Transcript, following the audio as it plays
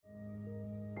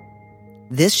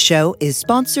This show is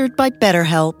sponsored by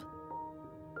BetterHelp.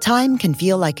 Time can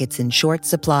feel like it's in short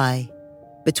supply.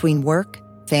 Between work,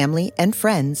 family, and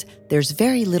friends, there's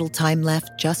very little time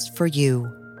left just for you.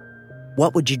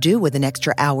 What would you do with an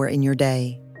extra hour in your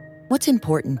day? What's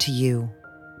important to you?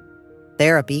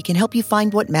 Therapy can help you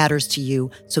find what matters to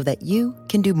you so that you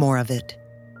can do more of it.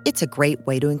 It's a great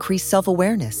way to increase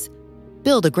self-awareness,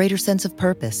 build a greater sense of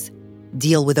purpose,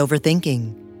 deal with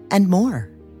overthinking, and more.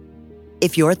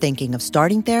 If you're thinking of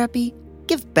starting therapy,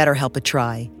 give BetterHelp a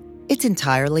try. It's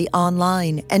entirely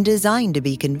online and designed to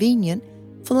be convenient,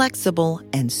 flexible,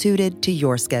 and suited to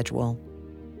your schedule.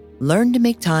 Learn to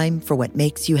make time for what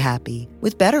makes you happy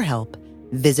with BetterHelp.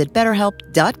 Visit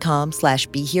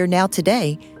BetterHelp.com/BeHereNow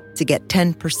today to get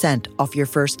 10% off your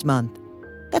first month.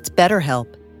 That's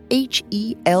BetterHelp,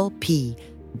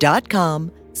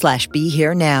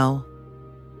 HELP.com/BeHereNow.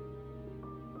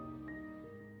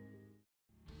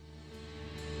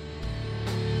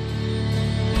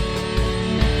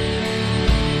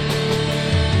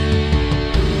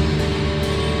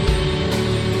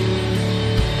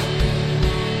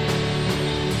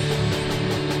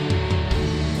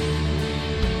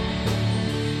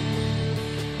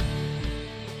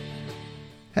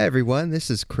 Hi everyone,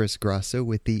 this is Chris Grosso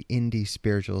with the Indie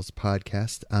Spirituals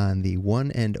podcast on the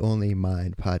one and only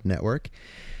Mind Pod Network.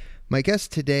 My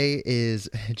guest today is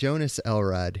Jonas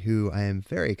Elrod, who I am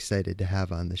very excited to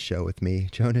have on the show with me.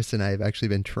 Jonas and I have actually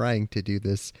been trying to do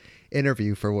this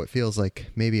interview for what feels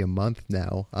like maybe a month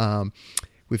now.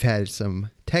 We've had some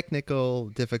technical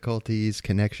difficulties,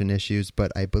 connection issues,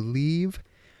 but I believe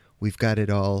we've got it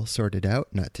all sorted out,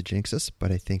 not to jinx us,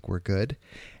 but I think we're good.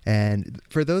 And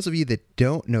for those of you that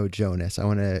don't know Jonas, I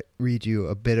want to read you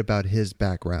a bit about his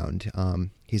background.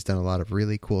 He's done a lot of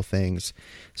really cool things,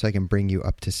 so I can bring you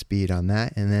up to speed on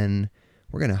that. And then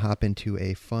we're going to hop into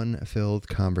a fun-filled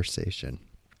conversation.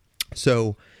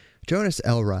 So Jonas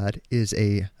Elrod is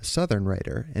a Southern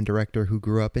writer and director who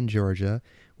grew up in Georgia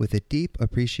with a deep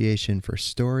appreciation for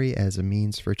story as a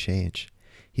means for change.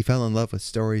 He fell in love with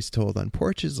stories told on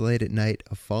porches late at night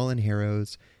of fallen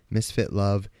heroes, misfit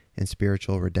love, and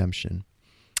spiritual redemption.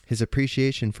 His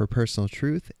appreciation for personal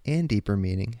truth and deeper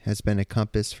meaning has been a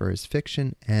compass for his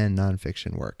fiction and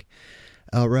nonfiction work.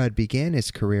 Elrod began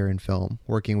his career in film,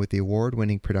 working with the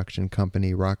award-winning production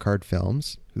company Rock Hard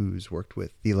Films, who's worked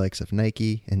with the likes of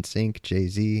Nike, NSYNC,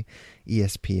 Jay-Z,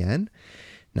 ESPN.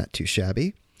 Not too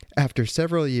shabby. After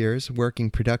several years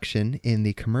working production in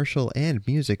the commercial and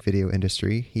music video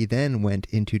industry, he then went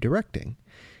into directing.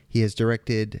 He has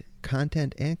directed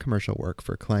content and commercial work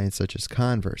for clients such as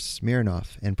Converse,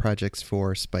 Smirnoff, and projects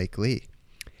for Spike Lee.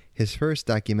 His first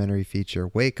documentary feature,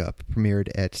 Wake Up, premiered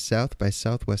at South by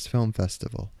Southwest Film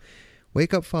Festival.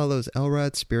 Wake Up follows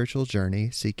Elrod's spiritual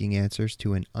journey, seeking answers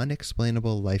to an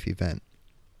unexplainable life event.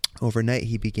 Overnight,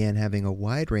 he began having a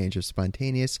wide range of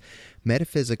spontaneous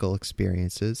metaphysical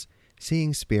experiences,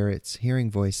 seeing spirits, hearing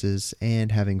voices,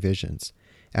 and having visions.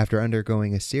 After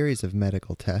undergoing a series of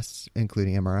medical tests,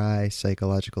 including MRI,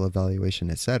 psychological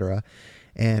evaluation, etc.,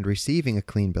 and receiving a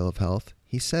clean bill of health,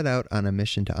 he set out on a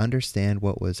mission to understand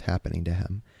what was happening to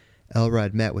him.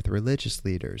 Elrod met with religious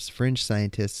leaders, fringe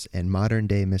scientists, and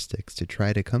modern-day mystics to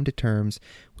try to come to terms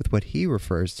with what he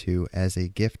refers to as a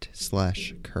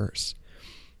gift/curse.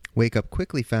 Wake Up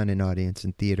quickly found an audience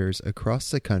in theaters across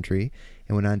the country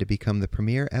and went on to become the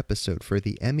premiere episode for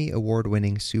the Emmy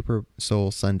Award-winning Super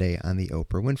Soul Sunday on the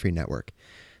Oprah Winfrey Network.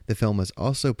 The film was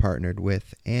also partnered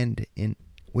with an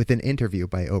interview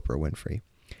by Oprah Winfrey.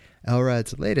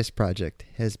 Elrod's latest project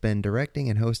has been directing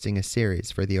and hosting a series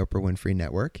for the Oprah Winfrey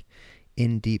Network,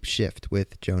 In Deep Shift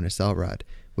with Jonas Elrod,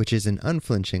 which is an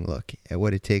unflinching look at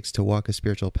what it takes to walk a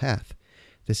spiritual path.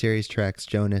 The series tracks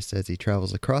Jonas as he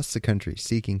travels across the country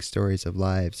seeking stories of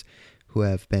lives who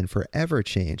have been forever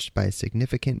changed by a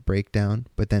significant breakdown,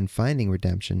 but then finding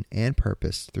redemption and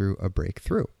purpose through a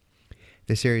breakthrough.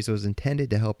 The series was intended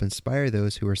to help inspire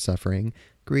those who are suffering,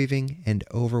 grieving, and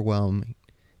overwhelmed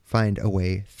find a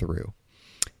way through.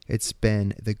 It's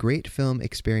been the great film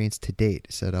experience to date,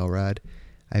 said Elrod.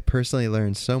 I personally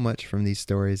learned so much from these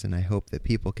stories, and I hope that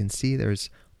people can see there's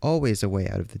always a way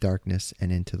out of the darkness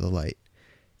and into the light.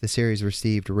 The series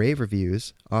received rave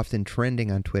reviews, often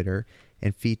trending on Twitter,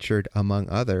 and featured, among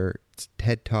other,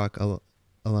 TED Talk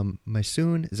alum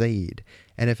Masoon Zaid,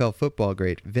 NFL football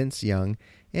great Vince Young,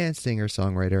 and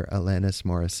singer-songwriter Alanis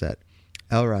Morissette.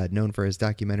 Elrod, known for his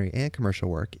documentary and commercial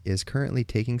work, is currently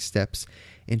taking steps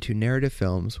into narrative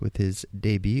films with his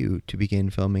debut to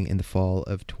begin filming in the fall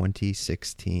of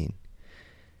 2016.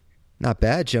 Not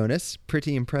bad, Jonas.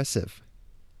 Pretty impressive.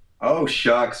 Oh,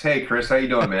 shucks. Hey, Chris, how you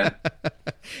doing, man?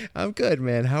 I'm good,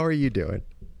 man. How are you doing?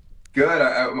 Good.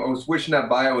 I was wishing that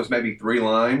bio was maybe 3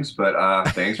 lines, but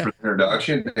thanks for the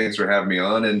introduction. Thanks for having me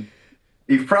on. And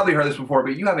you've probably heard this before,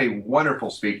 but you have a wonderful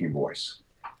speaking voice.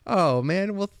 Oh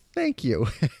man, well thank you.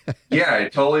 Yeah,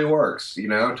 it totally works.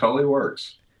 Totally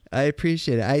works. I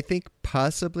appreciate it. I think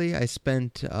possibly I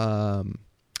spent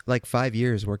like 5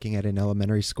 years working at an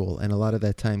elementary school, and a lot of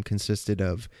that time consisted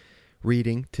of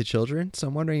reading to children. So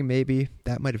I'm wondering maybe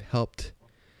that might have helped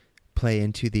play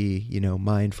into the,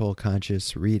 mindful,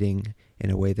 conscious reading in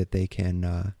a way that they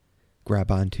can grab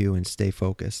onto and stay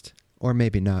focused. Or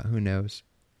maybe not, who knows?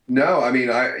 No, I mean,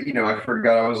 I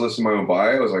forgot I was listening to my own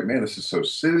bio. I was like, man, this is so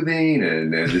soothing.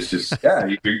 And it's just,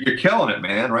 yeah, you're killing it,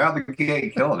 man. Right out the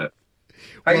gate, killing it.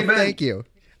 How you been? Thank you.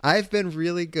 I've been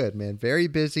really good, man. Very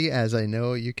busy, as I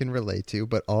know you can relate to,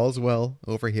 but all's well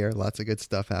over here. Lots of good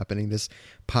stuff happening. This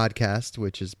podcast,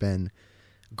 which has been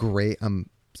great. I'm,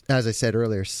 as I said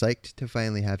earlier, psyched to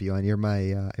finally have you on. You're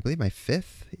my, I believe, my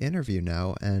 5th interview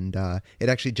now, and it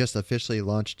actually just officially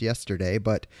launched yesterday.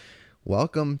 But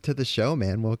welcome to the show,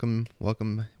 man. Welcome,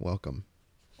 welcome, welcome.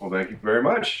 Well, thank you very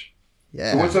much.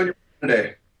 Yeah. So what's on your mind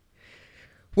today?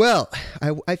 Well,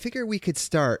 I figure we could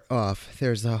start off.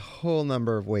 There's a whole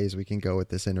number of ways we can go with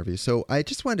this interview. So I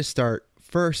just wanted to start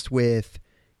first with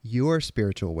your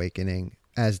spiritual awakening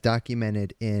as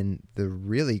documented in the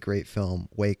really great film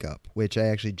Wake Up, which I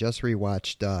actually just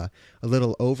rewatched a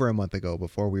little over a month ago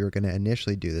before we were going to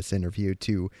initially do this interview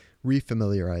to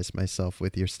refamiliarize myself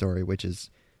with your story, which is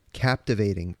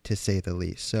captivating to say the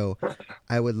least. So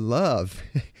I would love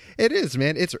it is,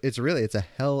 man. It's a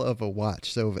hell of a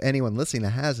watch. So if anyone listening that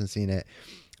hasn't seen it,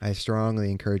 I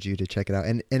strongly encourage you to check it out.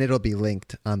 And it'll be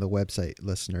linked on the website,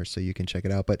 listeners, so you can check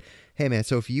it out. But hey man,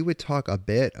 so if you would talk a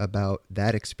bit about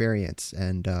that experience,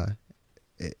 and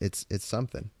it's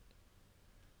something.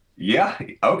 Yeah,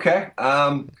 okay.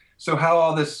 So how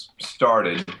all this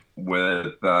started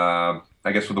with I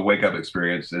guess with the Wake Up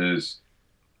experience is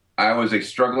I was a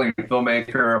struggling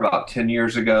filmmaker about 10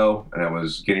 years ago, and I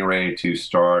was getting ready to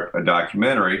start a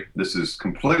documentary. This is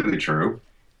completely true.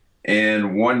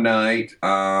 And one night,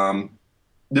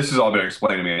 this has all been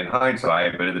explained to me in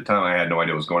hindsight, but at the time I had no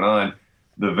idea what was going on.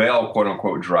 The veil, quote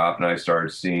unquote, dropped, and I started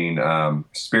seeing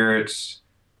spirits,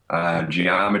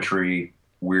 geometry,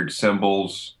 weird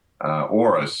symbols,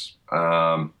 auras,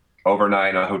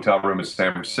 overnight in a hotel room in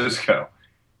San Francisco.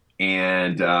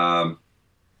 And I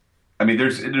mean,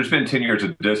 there's been 10 years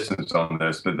of distance on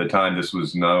this, but at the time this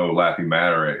was no laughing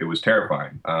matter. It was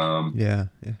terrifying. Yeah.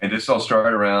 And this all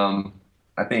started around,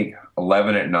 I think,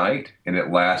 11 at night, and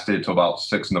it lasted till about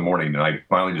 6 in the morning. And I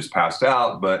finally just passed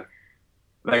out, but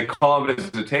they call them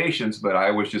visitations, but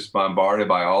I was just bombarded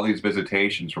by all these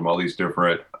visitations from all these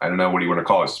different, I don't know what you want to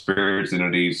call it, spirits,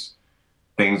 entities,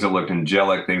 things that looked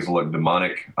angelic, things that looked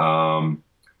demonic.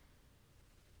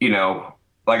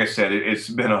 Like I said, it's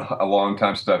been a long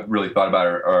time since I've really thought about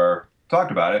it or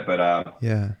talked about it, but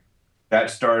yeah,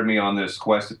 that started me on this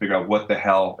quest to figure out what the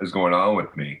hell is going on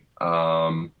with me.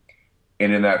 And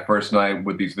in that first night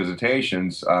with these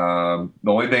visitations, the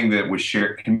only thing that was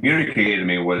communicated to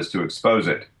me was to expose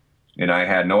it. And I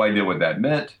had no idea what that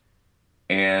meant.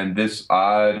 And this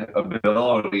odd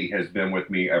ability has been with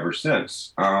me ever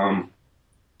since.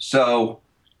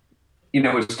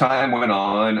 As time went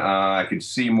on, I could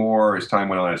see more. As time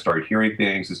went on, I started hearing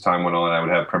things. As time went on, I would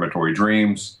have premonitory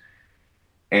dreams.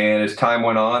 And as time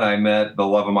went on, I met the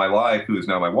love of my life, who is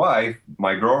now my wife,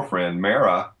 my girlfriend,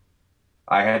 Mara.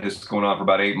 I had this going on for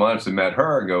about 8 months and met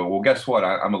her and go, well, guess what?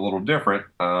 I'm a little different.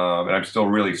 And I'm still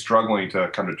really struggling to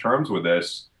come to terms with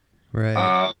this.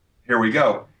 Right. Here we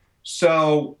go.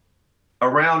 So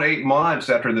around 8 months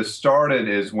after this started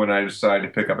is when I decided to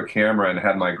pick up a camera and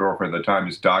had my girlfriend at the time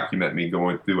just document me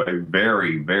going through a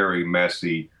very, very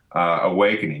messy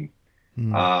awakening.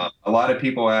 A lot of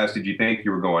people asked, did you think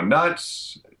you were going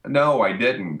nuts? No, I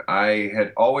didn't. I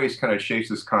had always kind of chased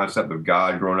this concept of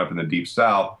God growing up in the Deep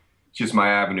South. Just my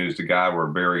avenues to God were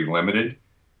very limited.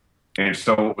 And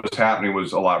so what was happening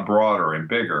was a lot broader and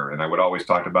bigger. And I would always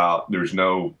talk about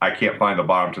I can't find the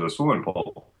bottom to the swimming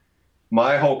pool.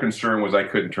 My whole concern was I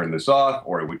couldn't turn this off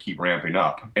or it would keep ramping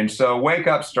up. And so Wake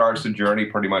Up starts the journey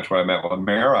pretty much when I met with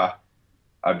Mara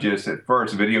of just at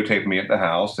first videotaping me at the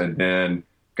house and then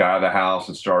got out of the house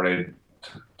and started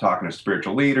talking to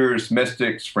spiritual leaders,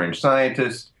 mystics, fringe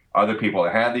scientists, other people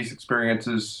that had these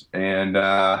experiences. And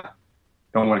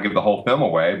don't want to give the whole film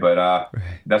away, but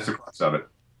that's the crux of it.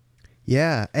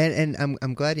 Yeah, and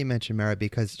I'm glad you mentioned Mara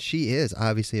because she is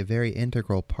obviously a very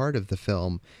integral part of the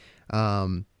film.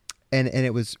 And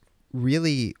it was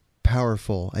really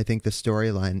powerful. I think the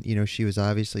storyline, she was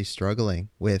obviously struggling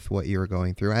with what you were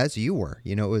going through as you were,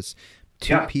 it was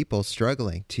two people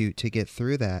struggling to get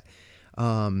through that.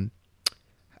 I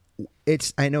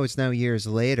know it's now years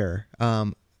later.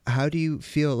 How do you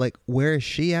feel, like, where is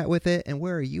she at with it and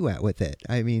where are you at with it?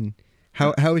 I mean,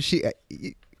 how is she?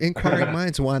 Inquiring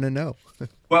minds want to know.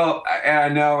 Well, I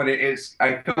know, and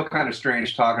I feel kind of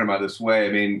strange talking about it this way.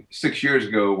 I mean, 6 years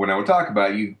ago, when I would talk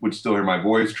about it, you would still hear my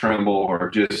voice tremble, or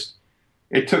just,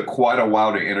 it took quite a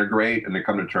while to integrate and to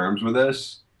come to terms with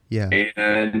this. Yeah.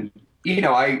 And,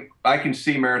 I can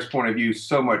see Mara's point of view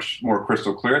so much more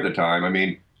crystal clear at the time. I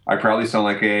mean, I probably sound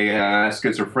like a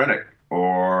schizophrenic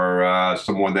or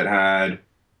someone that had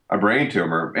a brain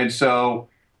tumor. And so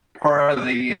part of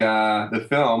the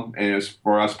film is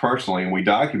for us personally, and we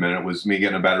documented it, was me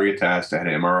getting a battery of tests. I had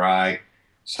an MRI,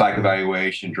 psych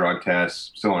evaluation, drug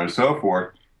tests, so on and so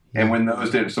forth. And when those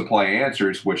didn't supply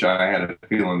answers, which I had a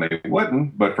feeling they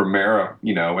wouldn't, but for Mara,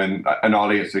 and an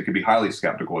audience that could be highly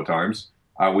skeptical at times,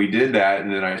 we did that.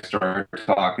 And then I started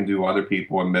talking to other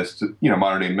people and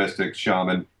modern day mystics,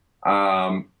 shaman,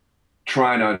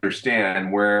 trying to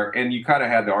understand where, and you kind of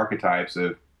had the archetypes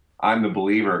of, I'm the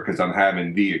believer because I'm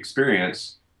having the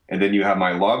experience. And then you have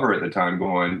my lover at the time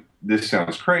going, this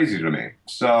sounds crazy to me.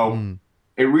 So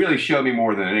it really showed me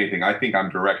more than anything. I think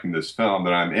I'm directing this film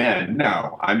that I'm in.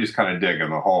 No, I'm just kind of digging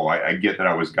the hole. I get that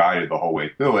I was guided the whole way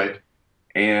through it.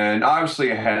 And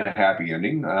obviously I had a happy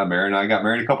ending. Mary and I got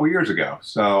married a couple years ago.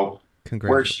 So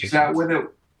where she's at with it,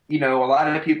 a lot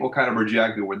of people kind of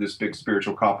reject it. We're this big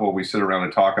spiritual couple. We sit around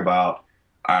and talk about,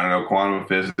 I don't know, quantum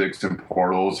physics and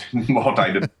portals,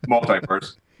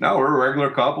 multiverse. No, we're a regular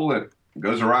couple that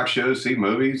goes to rock shows, see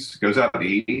movies, goes out to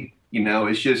eat.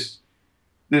 It's just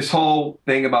this whole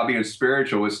thing about being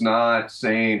spiritual is not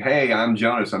saying, hey, I'm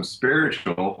Jonas, I'm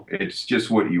spiritual. It's just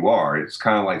what you are. It's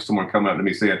kind of like someone coming up to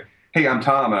me saying, hey, I'm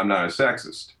Tom, and I'm not a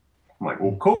sexist. I'm like,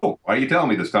 well, cool. Why are you telling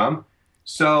me this, Tom?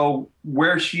 So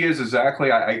where she is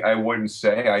exactly, I wouldn't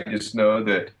say. I just know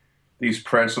that these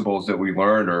principles that we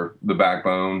learned are the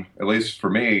backbone, at least for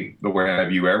me, the way I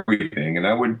view everything. And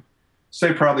I would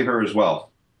say probably her as well.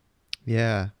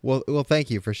 Yeah. Well, thank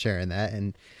you for sharing that.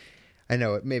 And I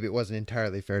know maybe it wasn't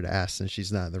entirely fair to ask since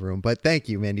she's not in the room, but thank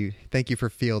you, man. Thank you for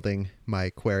fielding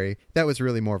my query. That was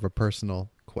really more of a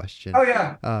personal question. Oh,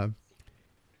 yeah.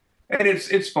 And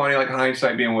it's funny, like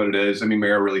hindsight being what it is. I mean,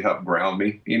 Mara really helped ground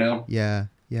me, Yeah.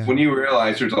 When you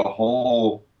realize there's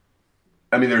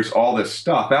there's all this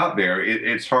stuff out there,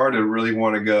 it's hard to really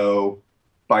want to go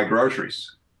buy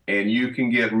groceries. And you can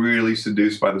get really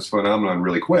seduced by this phenomenon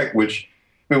really quick, which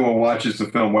when one watches the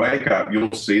film Wake Up,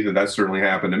 you'll see that certainly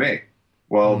happened to me.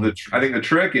 Well, I think the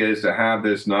trick is to have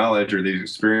this knowledge or these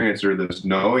experience or this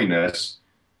knowingness,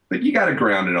 but you got to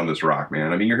ground it on this rock,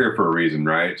 man. I mean, you're here for a reason,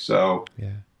 right? So,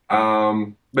 yeah.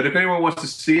 But if anyone wants to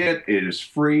see it, it is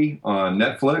free on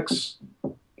Netflix.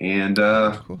 And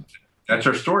cool. That's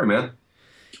our story, man.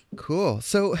 Cool.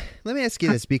 So let me ask you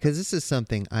this, because this is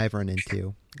something I've run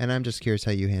into, and I'm just curious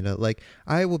how you handle it. Like,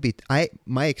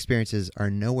 my experiences are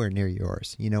nowhere near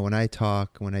yours. When I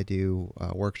talk, when I do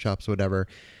workshops, whatever,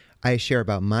 I share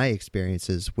about my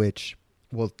experiences, which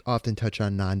will often touch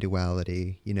on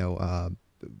non-duality,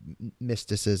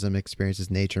 mysticism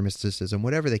experiences, nature mysticism,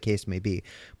 whatever the case may be,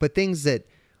 but things that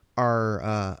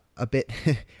are a bit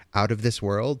out of this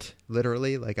world,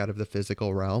 literally, like out of the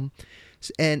physical realm.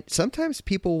 And sometimes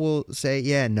people will say,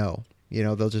 yeah, no,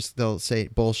 they'll say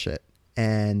bullshit.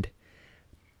 And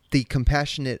the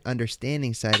compassionate,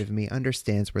 understanding side of me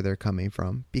understands where they're coming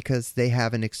from because they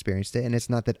haven't experienced it. And it's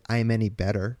not that I'm any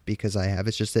better because I have.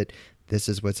 It's just that this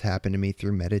is what's happened to me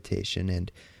through meditation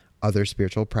and other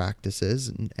spiritual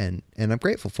practices. And I'm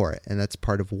grateful for it. And that's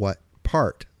part of what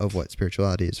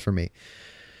spirituality is for me.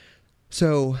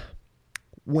 So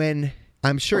when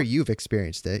I'm sure you've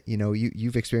experienced it,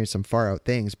 you've experienced some far out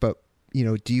things, but,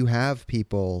 do you have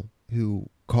people who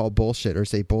call bullshit or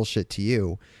say bullshit to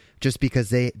you just because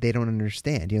they don't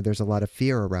understand? There's a lot of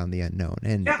fear around the unknown.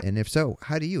 And if so,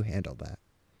 how do you handle that?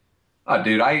 Oh,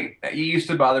 dude, it used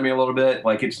to bother me a little bit.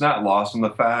 Like, it's not lost on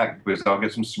the fact, because I'll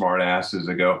get some smart asses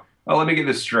that go, oh, let me get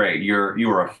this straight. You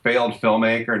were a failed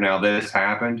filmmaker. Now this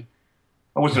happened.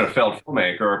 I wasn't a failed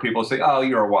filmmaker. Or people say, oh,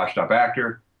 you're a washed up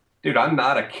actor. Dude, I'm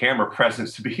not a camera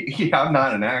presence to be. I'm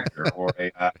not an actor,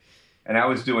 and I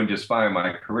was doing just fine in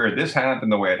my career. This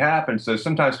happened the way it happened. So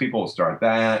sometimes people will start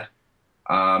that.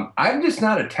 I'm just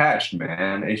not attached,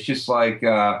 man. It's just like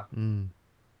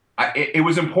it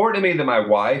was important to me that my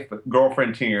wife,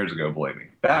 girlfriend 10 years ago, believe me,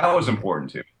 that was important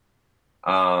to me.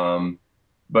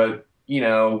 But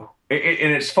and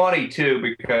it's funny too,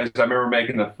 because I remember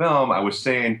making the film. I was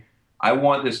saying, I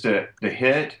want this to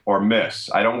hit or miss.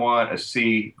 I don't want a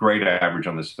C grade average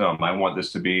on this film. I want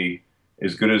this to be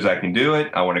as good as I can do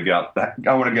it. I want to get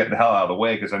the hell out of the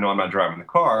way because I know I'm not driving the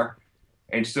car.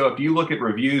 And so if you look at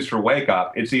reviews for Wake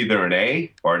Up, it's either an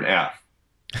A or an F.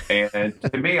 And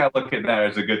to me, I look at that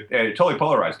as a good, and it totally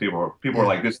polarized people. People are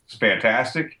like, this is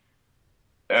fantastic.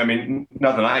 I mean,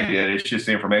 nothing I did. It's just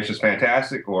the information is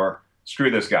fantastic, or screw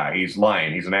this guy. He's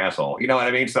lying. He's an asshole. You know what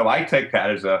I mean? So I take that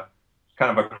as a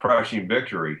kind of a crushing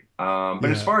victory. But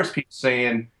as far as people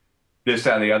saying this,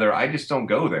 that, and the other, I just don't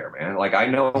go there, man. Like, I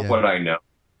know what I know.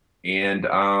 And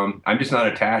I'm just not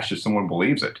attached if someone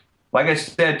believes it. Like I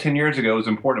said, 10 years ago, it was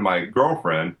important my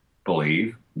girlfriend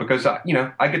believe, because, I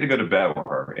get to go to bed with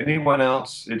her. Anyone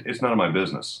else, it's none of my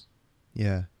business.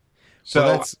 Yeah. So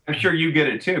well, I'm sure you get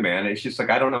it too, man. It's just like,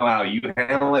 I don't know how you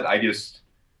handle it. I just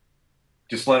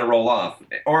let it roll off.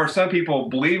 Or some people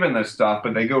believe in this stuff,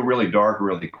 but they go really dark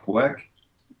really quick.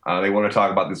 They want to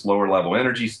talk about this lower level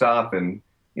energy stuff. And,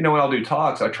 when I'll do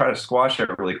talks, I try to squash it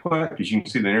really quick, because you can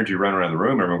see the energy run around the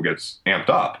room. Everyone gets amped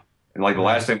up. And like the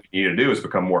last thing we need to do is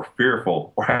become more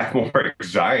fearful or have more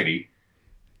anxiety.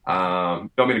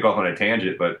 Don't mean to go off on a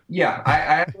tangent, but yeah, I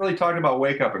haven't really talked about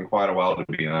Wake Up in quite a while, to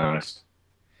be honest.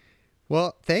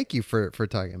 Well, thank you for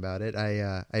talking about it.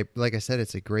 I like I said,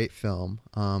 it's a great film.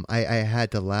 I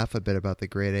had to laugh a bit about the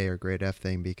grade A or grade F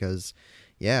thing, because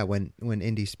when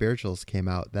Indie Spirituals came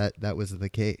out, that was the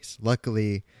case.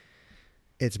 Luckily,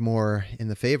 it's more in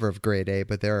the favor of grade A,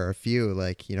 but there are a few,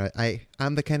 like,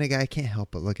 I'm the kind of guy, I can't help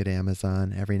but look at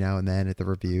Amazon every now and then at the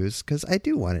reviews, because I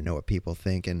do want to know what people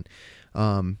think. And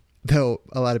though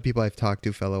a lot of people I've talked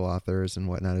to, fellow authors and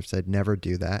whatnot, have said never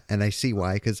do that. And I see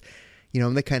why, because,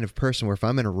 I'm the kind of person where if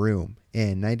I'm in a room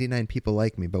and 99 people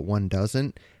like me, but one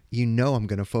doesn't, I'm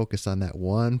going to focus on that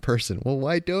one person. Well,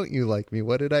 why don't you like me?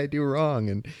 What did I do wrong?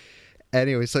 And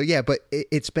anyway, so but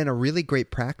it's been a really great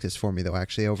practice for me, though,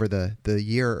 actually, over the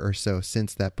year or so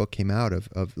since that book came out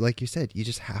of, like you said, you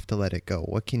just have to let it go.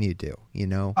 What can you do,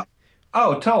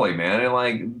 Oh, totally, man. And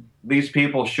like, these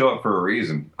people show up for a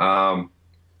reason.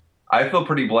 I feel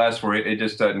pretty blessed where it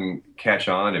just doesn't catch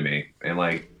on to me. And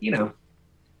like,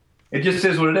 it just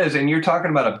is what it is. And you're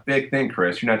talking about a big thing,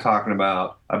 Chris. You're not talking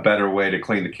about a better way to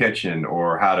clean the kitchen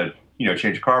or how to,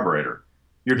 change a carburetor.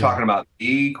 You're talking about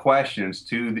the questions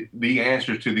to the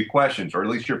answers to the questions, or at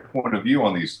least your point of view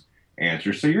on these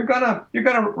answers. So you're gonna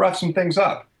rough some things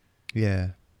up. Yeah.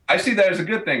 I see that as a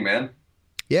good thing, man.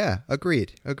 Yeah,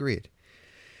 agreed.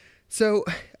 So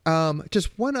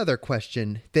just one other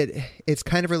question that it's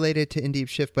kind of related to In Deep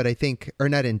Shift, but I think, or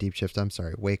not In Deep Shift, I'm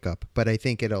sorry, Wake Up, but I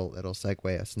think it'll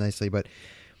segue us nicely. But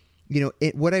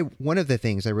one of the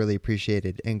things I really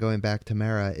appreciated, and going back to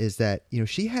Mara, is that,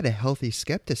 she had a healthy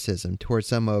skepticism towards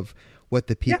some of what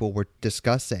the people were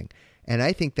discussing. And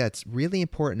I think that's really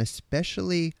important,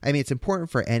 especially, it's important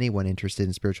for anyone interested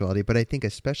in spirituality, but I think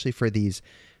especially for these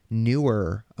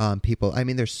newer people.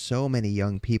 There's so many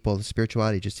young people.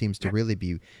 Spirituality just seems to really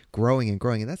be growing and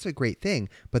growing, and that's a great thing,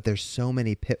 but there's so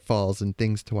many pitfalls and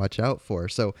things to watch out for.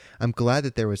 So I'm glad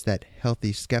that there was that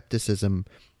healthy skepticism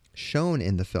shown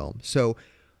in the film. So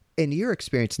in your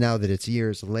experience, now that it's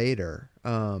years later,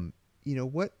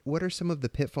 what are some of the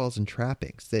pitfalls and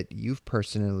trappings that you've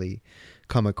personally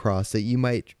come across that you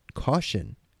might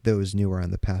caution those newer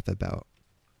on the path about?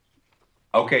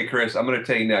 Okay, Chris, I'm going to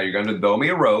tell you now, you're going to throw me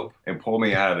a rope and pull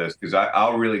me out of this, because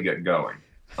I'll really get going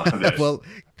on this. Well,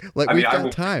 we've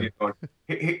got time.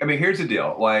 Here's the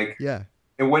deal. Like,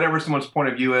 and whatever someone's point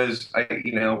of view is,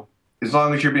 as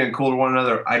long as you're being cool to one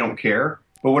another, I don't care.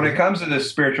 But when it comes to this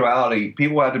spirituality,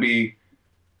 people have to be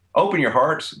open your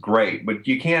hearts, great, but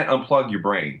you can't unplug your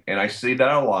brain. And I see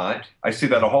that a lot. I see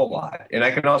that a whole lot. And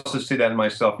I can also see that in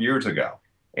myself years ago.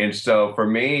 And so for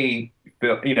me,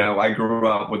 I grew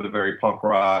up with a very punk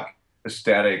rock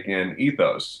aesthetic and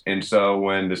ethos. And so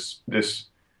when this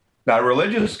not a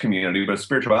religious community, but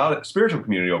a spiritual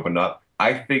community opened up,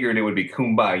 I figured it would be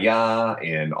kumbaya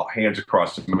and all hands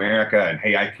across America and,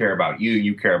 hey, I care about you,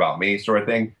 you care about me, sort of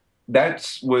thing.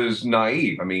 That was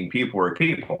naive. People were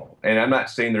people. And I'm not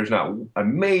saying there's not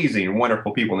amazing,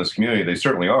 wonderful people in this community. They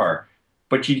certainly are.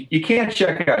 But you can't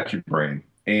check out your brain.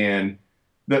 And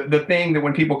the thing that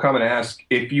when people come and ask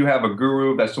if you have a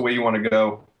guru, that's the way you want to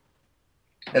go,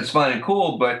 that's fine and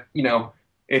cool. But,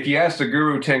 if you ask the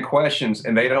guru 10 questions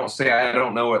and they don't say, I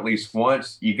don't know, at least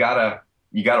once, you gotta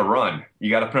run. You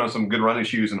got to put on some good running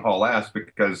shoes and haul ass,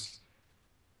 because,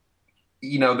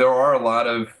 there are a lot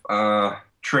of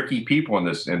tricky people in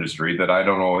this industry that I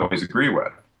don't always agree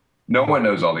with. No one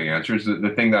knows all the answers.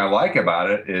 The thing that I like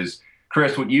about it is,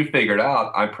 Chris, what you figured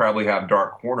out, I probably have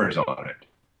dark corners on it.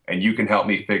 And you can help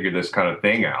me figure this kind of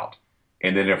thing out.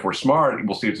 And then if we're smart,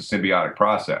 we'll see it's a symbiotic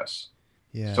process.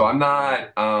 Yeah. So I'm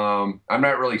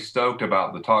not really stoked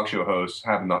about the talk show hosts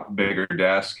having a bigger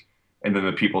desk and then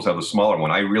the pupils have the smaller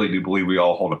one. I really do believe we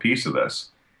all hold a piece of this.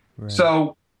 Right.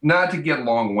 So, not to get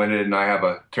long-winded, and I have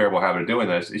a terrible habit of doing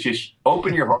this, it's just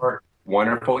open your heart.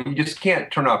 Wonderful. You just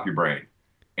can't turn off your brain.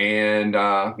 And,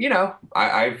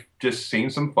 I've just seen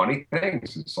some funny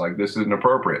things. It's like, this isn't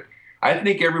appropriate. I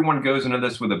think everyone goes into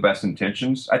this with the best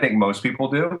intentions. I think most people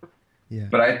do. Yeah.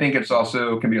 But I think it's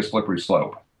also can be a slippery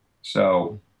slope.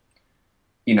 So,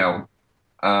 you know,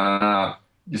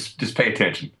 just pay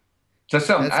attention. Just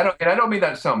some, I don't mean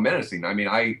that to sound menacing. I mean,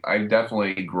 I've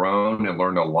definitely grown and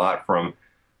learned a lot from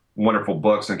wonderful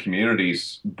books and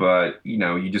communities, but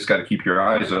you just got to keep your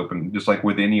eyes open, just like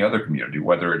with any other community,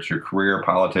 whether it's your career,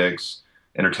 politics,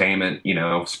 entertainment,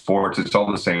 sports. It's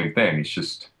all the same thing. It's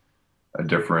just a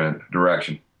different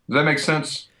direction. Does that make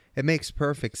sense? It makes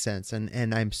perfect sense,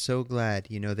 and I'm so glad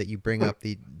that you bring up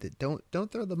the don't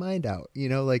throw the mind out.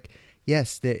 Like,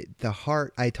 yes, the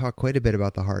heart. I talk quite a bit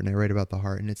about the heart, and I write about the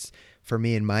heart, and it's, for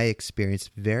me, in my experience,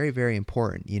 very, very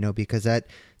important. Because that,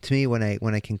 to me, when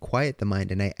I can quiet the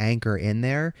mind and I anchor in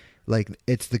there, like,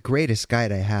 it's the greatest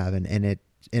guide I have, and it,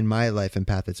 in my life and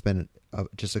path, it's been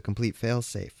just a complete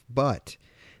failsafe. But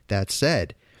that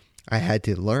said, I had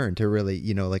to learn to really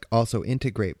like also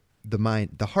integrate the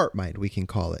mind, the heart mind, we can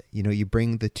call it. You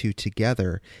bring the two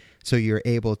together so you're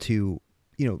able to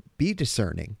be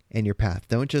discerning in your path.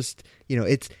 Don't just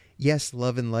it's, yes,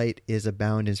 love and light is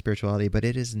abound in spirituality, but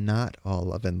it is not all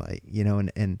love and light.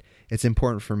 And it's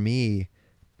important for me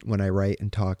when I write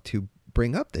and talk to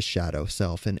bring up the shadow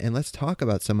self, and let's talk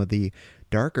about some of the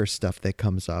darker stuff that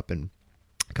comes up, and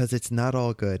because it's not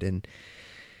all good,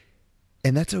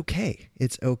 and that's okay.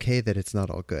 It's okay that it's not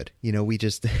all good. We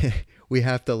just, we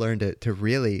have to learn to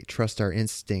really trust our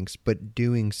instincts, but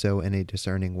doing so in a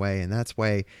discerning way. And that's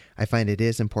why I find it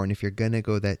is important, if you're going to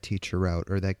go that teacher route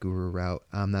or that guru route.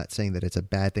 I'm not saying that it's a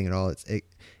bad thing at all.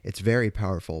 It's very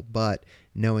powerful, but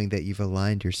knowing that you've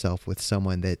aligned yourself with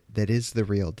someone that is the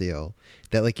real deal,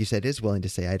 that, like you said, is willing to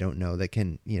say, I don't know, that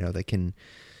can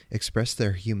express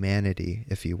their humanity,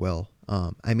 if you will.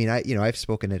 I mean, I've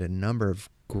spoken at a number of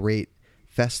great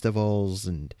festivals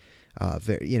and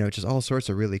just all sorts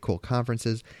of really cool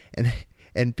conferences,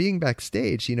 and being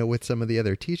backstage with some of the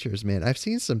other teachers, man, I've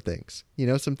seen some things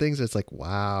that's like,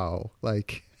 wow,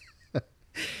 like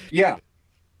yeah,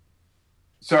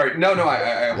 sorry, no,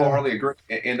 I wholeheartedly agree,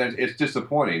 and it's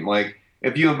disappointing. Like,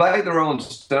 if you invite the Rolling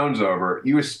Stones over,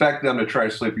 you expect them to try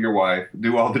to sleep with your wife,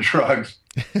 do all the drugs,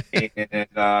 and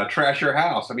trash your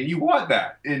house. I mean, you want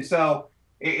that. And so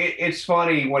it's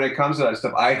funny when it comes to that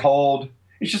stuff.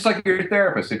 It's just like your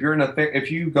therapist. If you're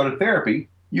if you go to therapy,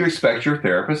 you expect your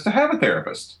therapist to have a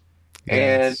therapist.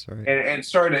 Yes, right. And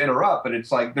sorry to interrupt, but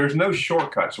it's like there's no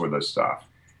shortcuts with this stuff.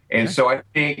 And so I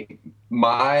think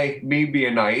me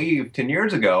being naive 10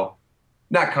 years ago,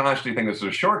 not consciously thinking this is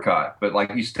a shortcut, but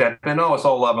like you step in, oh, it's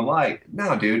all love and light.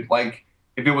 No, dude, like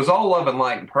if it was all love and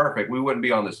light and perfect, we wouldn't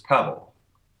be on this pebble.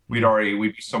 We'd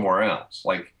be somewhere else.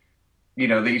 Like,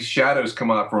 these shadows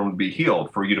come up for them to be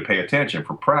healed, for you to pay attention,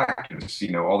 for practice,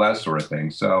 all that sort of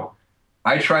thing. So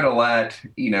I try to let,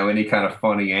 any kind of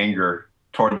funny anger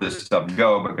toward this stuff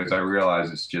go, because I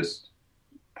realize it's just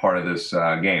part of this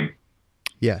game.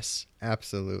 Yes,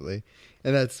 absolutely.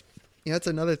 And that's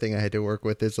another thing I had to work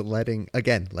with, is letting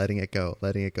it go.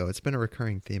 It's been a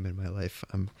recurring theme in my life.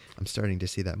 I'm starting to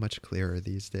see that much clearer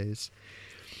these days.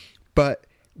 But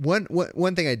one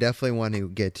thing I definitely want to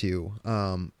get to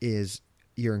is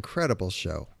your incredible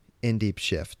show, In Deep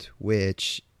Shift,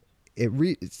 which it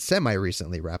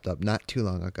semi-recently wrapped up not too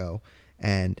long ago.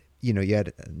 And, you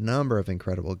had a number of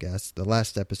incredible guests. The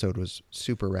last episode was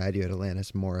super rad. You had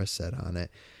Alanis Morissette on it.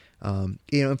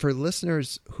 And for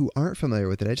listeners who aren't familiar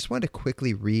with it, I just wanted to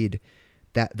quickly read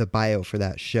the bio for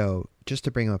that show, just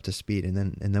to bring them up to speed, and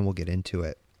then we'll get into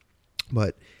it.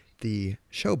 But the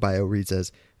show bio reads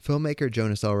as, filmmaker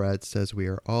Jonas Elrod says we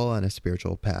are all on a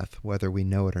spiritual path, whether we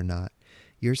know it or not.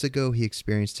 Years ago, he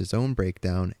experienced his own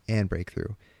breakdown and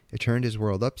breakthrough. It turned his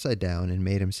world upside down and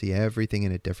made him see everything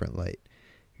in a different light.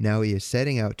 Now he is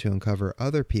setting out to uncover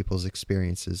other people's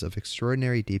experiences of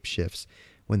extraordinary deep shifts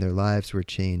when their lives were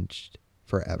changed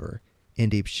forever. In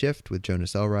Deep Shift with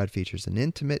Jonas Elrod features an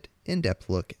intimate, in-depth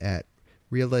look at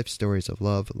real-life stories of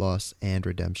love, loss, and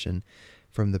redemption,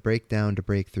 from the breakdown to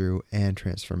breakthrough and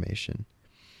transformation.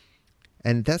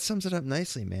 And that sums it up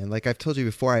nicely, man. Like I've told you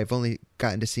before, I've only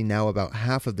gotten to see now about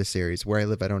half of the series. Where I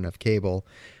live, I don't have cable,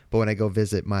 but when I go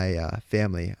visit my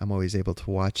family, I'm always able to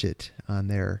watch it on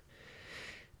their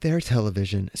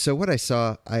television. So what I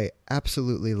saw, I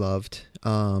absolutely loved.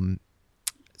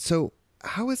 So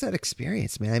how was that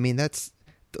experience, man? I mean, let's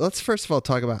first of all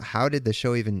talk about, how did the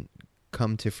show even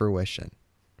come to fruition?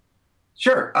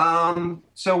 Sure.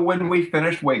 So when we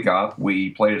finished Wake Up,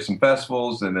 we played at some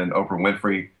festivals, and then Oprah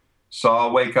Winfrey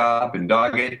saw Wake Up and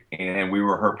dug it, and we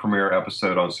were her premiere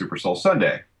episode on Super Soul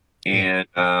Sunday. Yeah.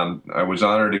 And I was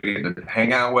honored to get to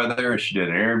hang out with her. She did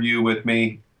an interview with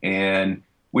me, and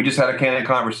we just had a candid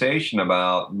conversation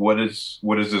about what does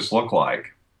this look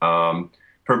like.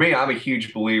 For me, I'm a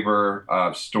huge believer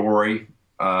of story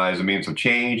as a means of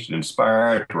change, to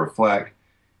inspire, to reflect.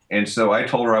 And so I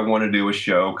told her I want to do a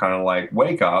show kind of like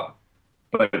Wake Up,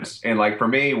 and like for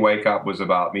me, Wake Up was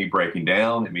about me breaking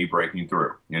down and me breaking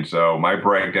through. And so my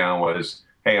breakdown was,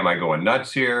 hey, am I going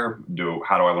nuts here?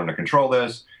 How do I learn to control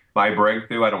this? My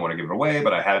breakthrough, I don't want to give it away,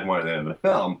 but I had one at the end of the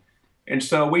film. And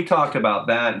so we talked about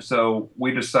that. And so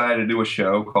we decided to do a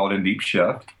show called In Deep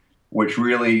Shift, which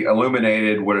really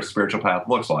illuminated what a spiritual path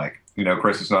looks like. You know,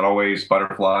 Chris, it's not always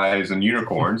butterflies and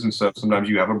unicorns. And so sometimes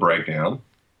you have a breakdown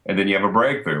and then you have a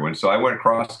breakthrough. And so I went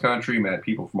cross country, met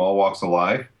people from all walks of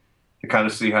life to kind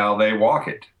of see how they walk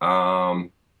it.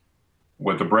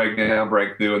 With the breakdown,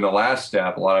 breakthrough, and the last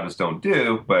step, a lot of us don't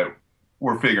do, but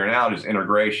we're figuring out is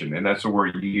integration. And that's the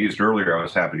word you used earlier. I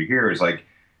was happy to hear is like,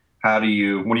 how do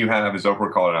you, when you have, as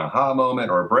Oprah called it, an aha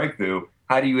moment or a breakthrough,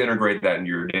 how do you integrate that in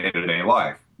your day-to-day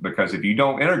life? Because if you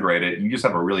don't integrate it, you just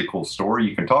have a really cool story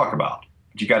you can talk about.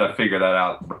 But you got to figure that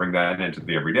out and bring that into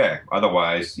the everyday.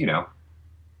 Otherwise, you know,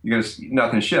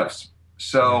 nothing shifts.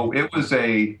 So it was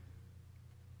a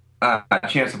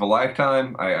chance of a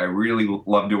lifetime. I really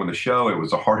loved doing the show. It was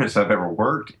the hardest I've ever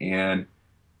worked. And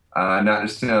not to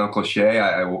sound cliche,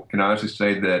 I can honestly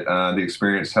say that the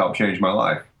experience helped change my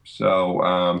life.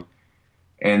 So,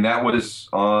 and that was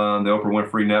on the Oprah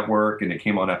Winfrey Network, and it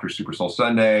came on after Super Soul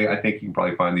Sunday. I think you can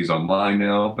probably find these online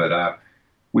now, but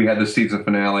we had the season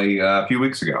finale a few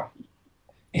weeks ago.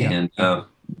 Yeah. And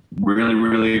really,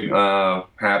 really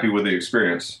happy with the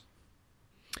experience.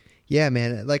 Yeah,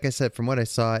 man. Like I said, from what I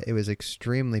saw, it was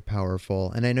extremely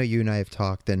powerful. And I know you and I have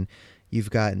talked, and you've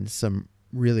gotten some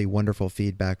really wonderful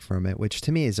feedback from it, which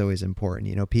to me is always important.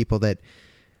 You know, people that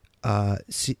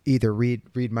either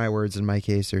read my words in my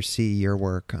case or see your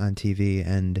work on TV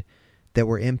and that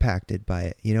were impacted by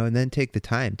it, you know, and then take the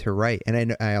time to write.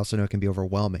 And I also know it can be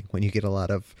overwhelming when you get a lot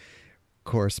of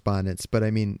correspondence. But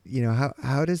I mean, you know,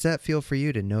 how does that feel for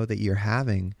you to know that you're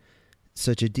having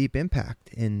such a deep impact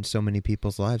in so many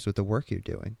people's lives with the work you're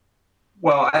doing?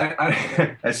 Well,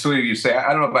 that's sweet of you to say.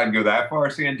 I don't know if I'd go that far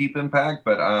saying deep impact,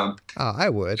 but I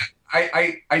would.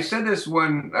 I said this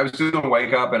when I was doing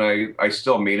Wake Up, and I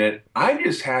still mean it. I'm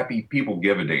just happy people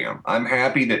give a damn. I'm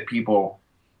happy that people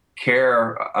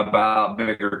care about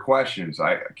bigger questions.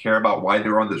 I care about why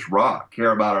they're on this rock,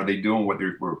 care about are they doing what they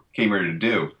came here to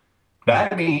do.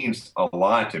 That means a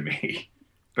lot to me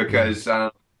because,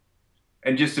 and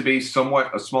just to be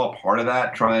somewhat a small part of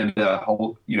that, trying to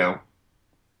hold, you know,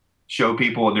 show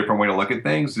people a different way to look at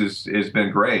things has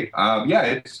been great. Yeah,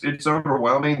 it's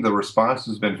overwhelming. The response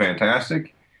has been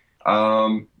fantastic.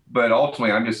 But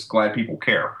ultimately, I'm just glad people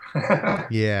care.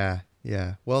 Yeah.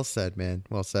 Well said, man.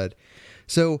 Well said.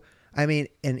 So, I mean,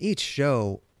 in each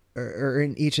show or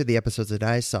in each of the episodes that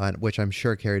I saw, which I'm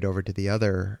sure carried over to the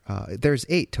other, there's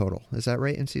 8 total. Is that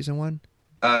right in season 1?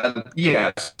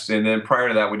 Yes. And then prior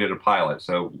to that, we did a pilot.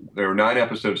 So there were 9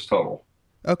 episodes total.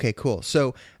 Okay, cool.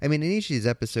 So, I mean, in each of these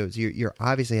episodes, you're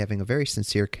obviously having a very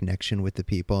sincere connection with the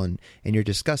people, and you're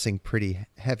discussing pretty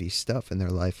heavy stuff in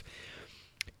their life.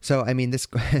 So, I mean, this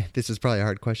is probably a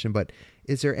hard question, but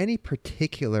is there any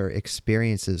particular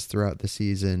experiences throughout the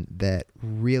season that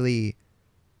really,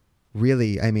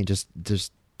 I mean, just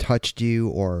touched you,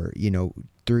 or, you know,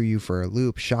 threw you for a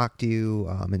loop, shocked you,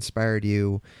 inspired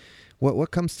you? What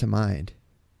comes to mind?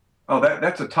 Oh,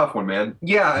 that's a tough one, man.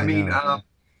 Yeah, I mean,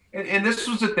 and this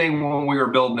was the thing when we were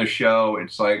building the show.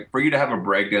 It's like, for you to have a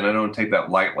breakdown, I don't take that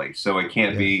lightly. So it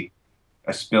can't be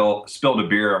I spilled a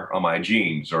beer on my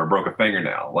jeans or broke a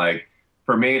fingernail. Like,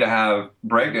 for me to have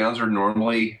breakdowns are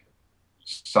normally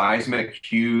seismic,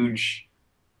 huge,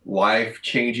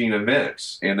 life-changing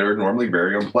events, and they're normally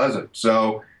very unpleasant.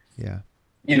 So,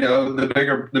 you know,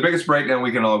 the biggest breakdown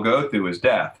we can all go through is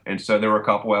death. And so there were a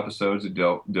couple episodes that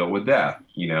dealt with death,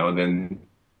 you know, and then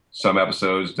some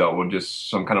episodes dealt with just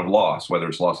some kind of loss, whether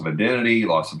it's loss of identity,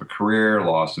 loss of a career,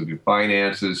 loss of your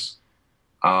finances.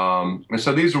 And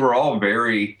so these were all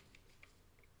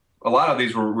a lot of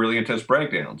these were really intense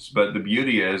breakdowns. But the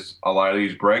beauty is a lot of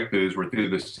these breakthroughs were through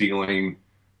the ceiling,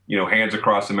 you know, hands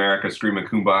across America, screaming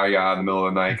kumbaya in the middle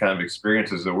of the night kind of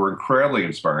experiences that were incredibly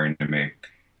inspiring to me.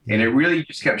 Yeah. And it really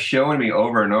just kept showing me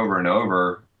over and over and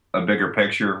over a bigger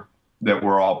picture that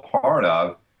we're all part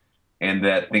of, and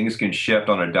that things can shift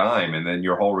on a dime, and then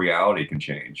your whole reality can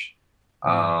change.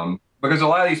 because a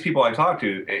lot of these people I talk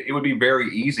to, it would be very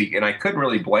easy, and I couldn't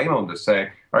really blame them to say,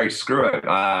 all right, screw it.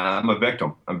 I'm a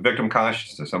victim. I'm victim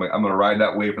consciousness. I'm going to ride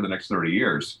that wave for the next 30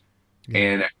 years. Yeah.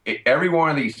 And every one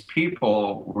of these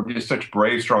people were just such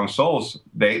brave, strong souls.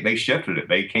 They shifted it.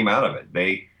 They came out of it.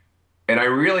 And I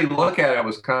really look at it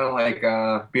was kind of like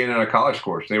being in a college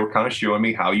course. They were kind of showing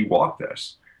me how you walk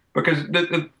this. Because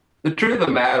the truth of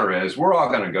the matter is, we're all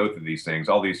going to go through these things,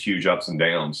 all these huge ups and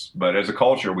downs. But as a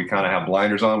culture, we kind of have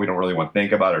blinders on. We don't really want to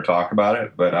think about it or talk about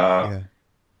it. But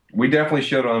we definitely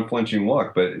showed an unflinching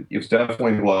look. But it was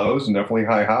definitely lows and definitely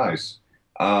high highs.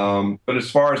 But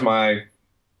as far as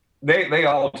they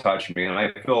all touch me. And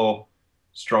I feel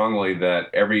strongly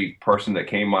that every person that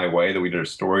came my way that we did a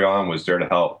story on was there to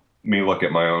help me look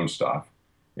at my own stuff.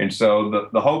 And so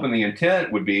the hope and the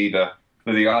intent would be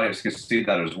for the audience to see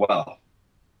that as well.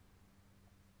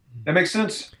 That makes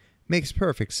sense? Makes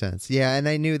perfect sense. Yeah, and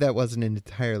I knew that wasn't an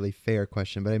entirely fair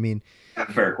question, but I mean...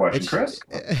 Fair question, Chris.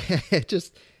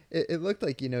 It looked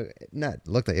like, not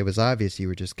looked like, it was obvious you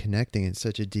were just connecting in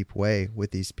such a deep way with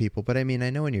these people. But I mean,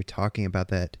 I know when you're talking about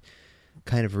that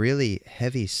kind of really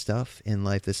heavy stuff in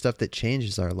life, the stuff that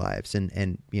changes our lives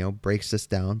and breaks us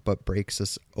down, but breaks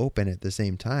us open at the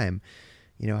same time,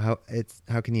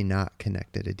 how can you not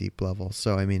connect at a deep level?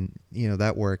 So, I mean,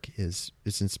 that work is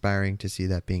inspiring to see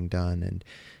that being done and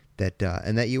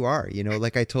that you are,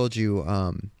 like I told you,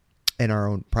 in our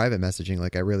own private messaging,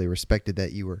 like I really respected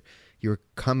that you were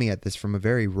coming at this from a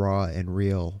very raw and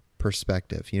real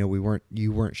perspective. You weren't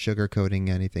sugarcoating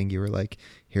anything. You were like,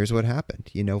 here's what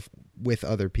happened, with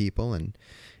other people and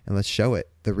let's show it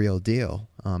the real deal,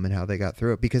 and how they got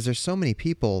through it, because there's so many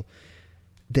people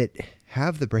that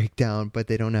have the breakdown, but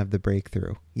they don't have the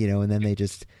breakthrough, and then they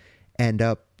just end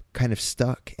up kind of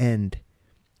stuck. And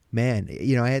man,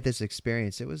 I had this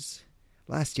experience. It was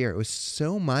last year. It was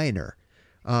so minor.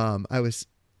 I was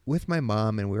with my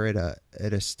mom and we were at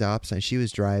a stop sign. She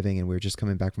was driving and we were just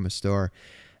coming back from a store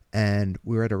and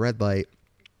we were at a red light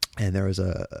and there was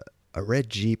a red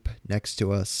Jeep next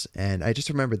to us. And I just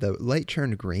remember the light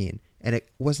turned green and it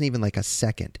wasn't even like a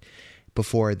second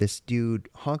before this dude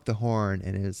honked the horn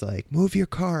and it was like, move your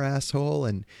car, asshole.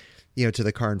 And, to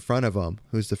the car in front of him,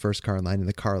 who's the first car in line, and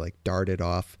the car like darted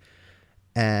off.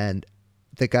 And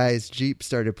the guy's Jeep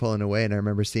started pulling away. And I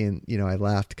remember seeing, I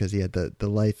laughed because he had the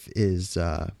life is,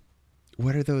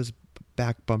 what are those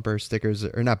back bumper stickers,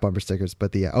 or not bumper stickers,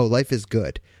 but life is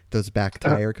good. Those back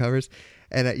tire covers.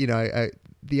 And, I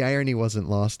the irony wasn't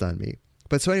lost on me.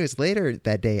 But so anyways, later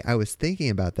that day, I was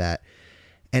thinking about that.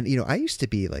 And, I used to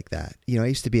be like that. I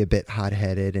used to be a bit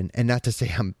hot-headed and not to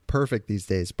say I'm perfect these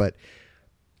days, but,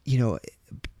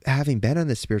 having been on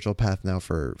this spiritual path now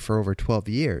for over 12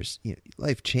 years,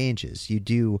 life changes.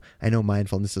 I know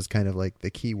mindfulness is kind of like the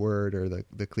key word or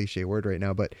the cliche word right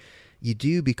now, but you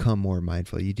do become more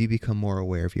mindful. You do become more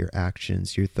aware of your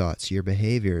actions, your thoughts, your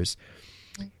behaviors.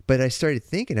 But I started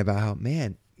thinking about how,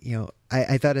 man,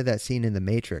 I thought of that scene in The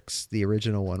Matrix, the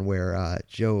original one, where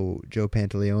Joe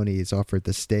Pantaleone is offered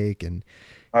the steak and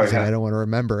he's like, I don't want to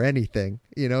remember anything.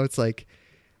 It's like,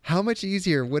 how much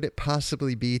easier would it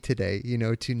possibly be today,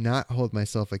 to not hold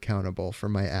myself accountable for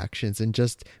my actions and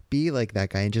just be like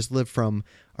that guy and just live from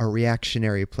a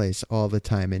reactionary place all the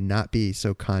time and not be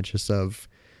so conscious of,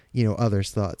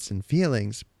 others' thoughts and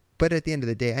feelings. But at the end of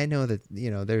the day, I know that,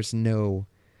 there's no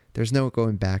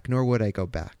going back, nor would I go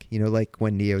back. Like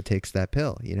when Neo takes that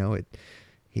pill,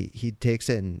 he takes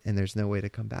it and there's no way to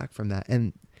come back from that.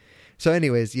 And so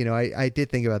anyways, I did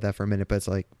think about that for a minute, but it's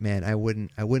like, man, I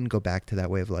wouldn't go back to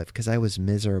that way of life because I was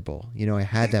miserable. I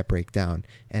had that breakdown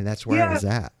and that's where I was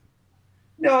at.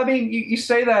 No, I mean, you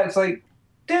say that, it's like,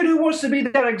 dude, who wants to be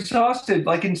that exhausted?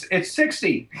 Like at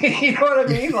 60, you know what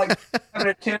I mean? Like having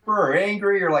a temper or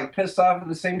angry or like pissed off at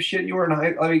the same shit you were in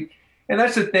high. I mean, and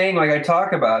that's the thing. Like I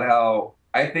talk about how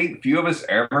I think few of us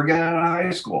ever get out of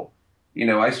high school.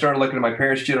 I started looking at my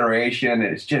parents' generation and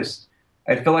it's just,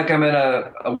 I feel like I'm in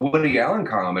a Woody Allen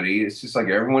comedy. It's just like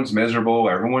everyone's miserable,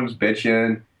 everyone's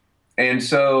bitching. And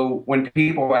so when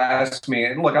people ask me,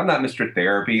 and look, I'm not Mr.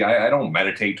 Therapy. I don't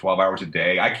meditate 12 hours a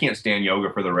day. I can't stand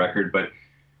yoga for the record. But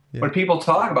when people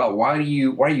talk about why are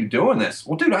you doing this?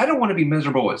 Well, dude, I don't want to be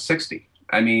miserable at 60.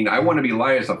 I mean, I want to be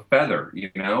light as a feather,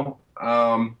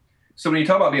 So when you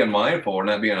talk about being mindful or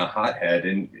not being a hothead,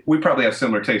 and we probably have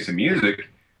similar tastes in music.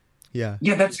 Yeah,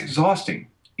 that's exhausting.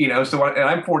 So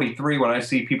I'm 43. When I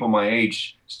see people my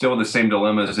age still in the same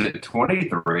dilemmas at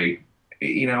 23,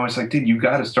 it's like, dude, you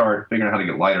got to start figuring out how to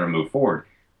get lighter and move forward.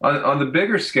 On the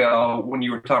bigger scale, when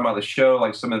you were talking about the show,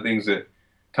 like some of the things that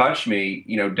touched me,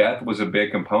 death was a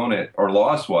big component, or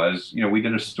loss was. We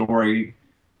did a story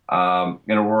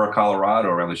in Aurora, Colorado,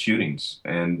 around the shootings.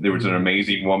 And there was an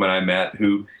amazing woman I met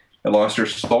who had lost her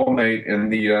soulmate in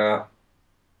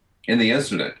the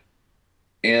incident.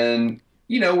 And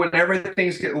whenever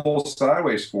things get a little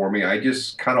sideways for me, I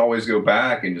just kind of always go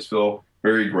back and just feel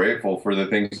very grateful for the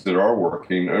things that are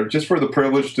working, or just for the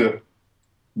privilege to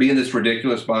be in this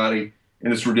ridiculous body, in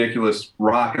this ridiculous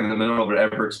rock in the middle of an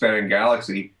ever-expanding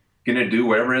galaxy, going to do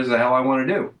whatever it is the hell I want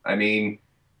to do. I mean,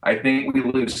 I think we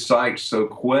lose sight so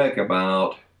quick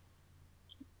about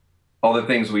all the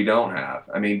things we don't have.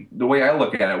 I mean, the way I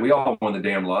look at it, we all won the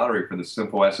damn lottery for the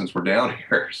simple essence we're down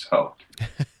here. So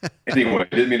anyway,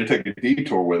 I didn't mean to take a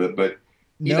detour with it, but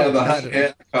the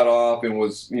head cut off and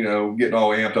was, getting all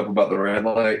amped up about the red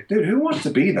light. Dude, who wants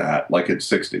to be that like at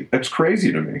 60? That's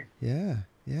crazy to me. Yeah.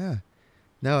 Yeah.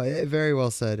 No, very well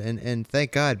said. And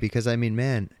thank God, because I mean,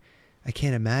 man, I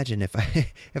can't imagine if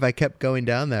I kept going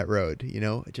down that road,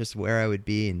 just where I would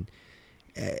be. And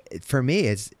for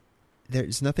me,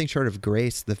 there's nothing short of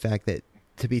grace. The fact that,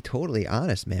 to be totally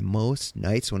honest, man, most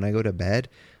nights when I go to bed,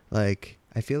 like,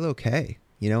 I feel okay,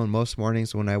 and most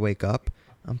mornings when I wake up,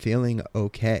 I'm feeling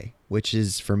okay, which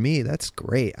is, for me, that's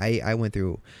great. I went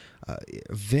through a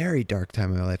very dark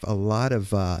time in my life, a lot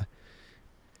of,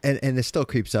 and this still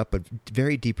creeps up, but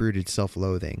very deep-rooted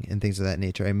self-loathing and things of that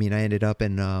nature. I mean, I ended up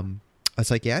in a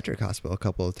psychiatric hospital a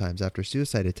couple of times after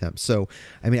suicide attempts. So,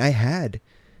 I mean, I had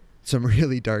some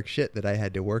really dark shit that I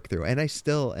had to work through, and I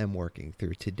still am working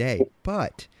through today.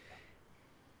 But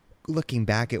looking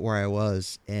back at where I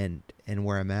was and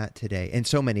where I'm at today, and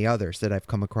so many others that I've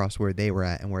come across where they were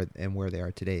at and where they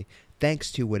are today,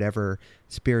 thanks to whatever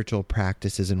spiritual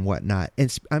practices and whatnot.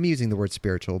 And I'm using the word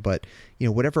spiritual, but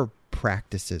whatever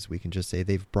practices, we can just say,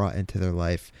 they've brought into their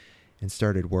life and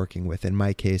started working with. In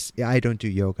my case, I don't do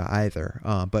yoga either,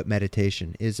 but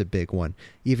meditation is a big one.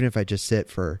 Even if I just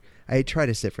I try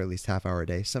to sit for at least half hour a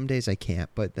day. Some days I can't,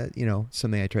 but that,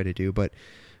 something I try to do. But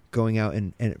going out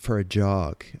and for a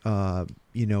jog,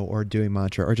 or doing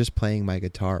mantra, or just playing my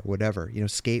guitar, whatever,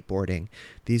 skateboarding,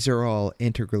 these are all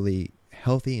integrally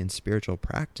healthy and spiritual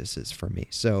practices for me.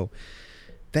 So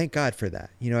thank God for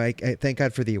that. I thank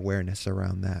God for the awareness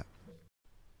around that.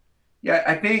 Yeah,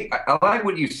 I think I like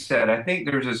what you said. I think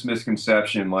there's this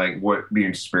misconception, like what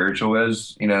being spiritual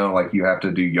is, like you have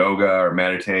to do yoga or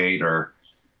meditate or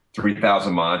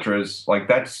 3,000 mantras. Like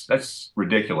that's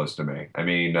ridiculous to me. I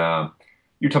mean,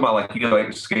 you're talking about like you like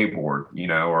skateboard,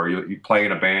 or you play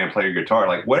in a band, play your guitar,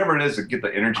 like whatever it is to get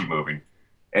the energy moving.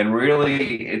 And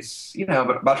really, it's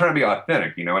about trying to be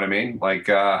authentic. You know what I mean? Like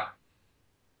I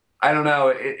don't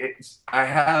know.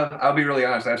 I'll be really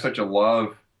honest. I have such a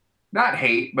love. Not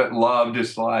hate, but love,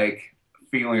 just like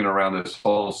feeling around this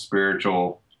whole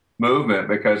spiritual movement,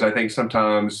 because I think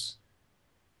sometimes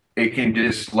it can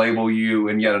just label you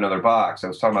in yet another box. I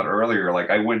was talking about earlier, like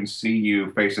I wouldn't see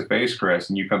you face to face, Chris,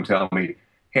 and you come tell me,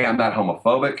 hey, I'm not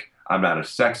homophobic, I'm not a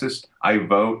sexist, I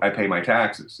vote, I pay my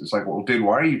taxes. It's like, well, dude,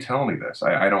 why are you telling me this?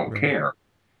 I don't care.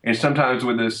 And sometimes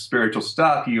with this spiritual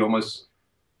stuff, you almost,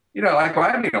 like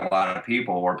I meet a lot of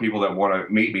people, or people that want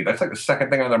to meet me, that's like the second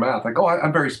thing out of their mouth. Like, oh,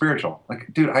 I'm very spiritual.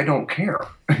 Like, dude, I don't care.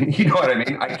 You know what I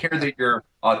mean? I care that you're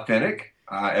authentic.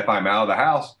 If I'm out of the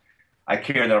house, I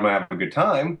care that I'm going to have a good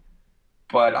time.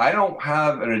 But I don't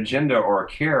have an agenda or a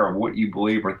care of what you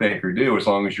believe or think or do, as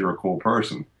long as you're a cool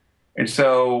person. And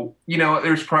so,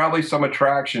 there's probably some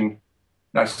attraction,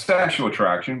 not sexual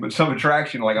attraction, but some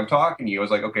attraction. Like I'm talking to you, I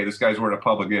was like, okay, this guy's wearing a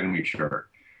Public Enemy shirt.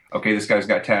 Okay, this guy's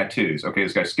got tattoos. Okay,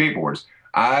 this guy skateboards.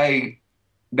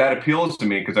 That appeals to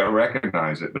me because I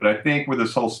recognize it. But I think with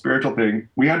this whole spiritual thing,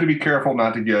 we have to be careful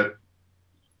not to get,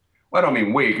 well, I don't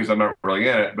mean we, because I'm not really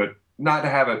in it, but not to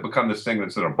have it become this thing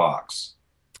that's in a box,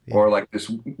 or like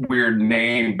this weird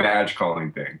name badge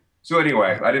calling thing. So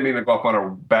anyway, I didn't mean to go off on a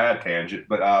bad tangent,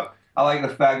 but I like the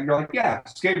fact that you're like, yeah,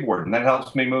 skateboarding. That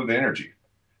helps me move the energy.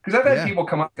 Because I've had people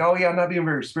come up, oh yeah, I'm not being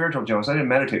very spiritual, Jonas. I didn't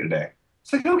meditate today.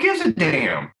 It's like, who gives a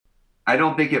damn? I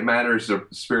don't think it matters the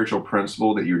spiritual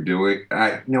principle that you're doing.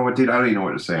 You know what, dude? I don't even know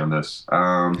what to say on this.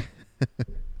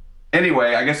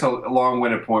 Anyway, I guess a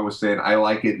long-winded point was saying I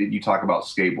like it that you talk about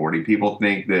skateboarding. People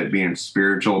think that being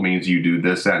spiritual means you do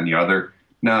this, that, and the other.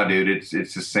 No, dude, it's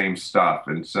the same stuff.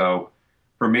 And so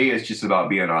for me, it's just about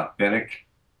being authentic.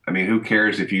 I mean, who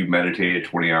cares if you meditated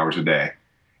 20 hours a day?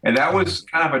 And that was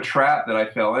kind of a trap that I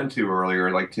fell into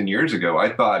earlier, like 10 years ago.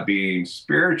 I thought being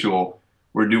spiritual,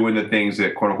 we're doing the things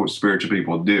that quote-unquote spiritual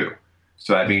people do.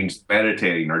 So that means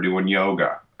meditating or doing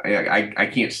yoga. I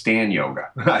can't stand yoga,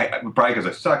 probably because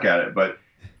I suck at it. But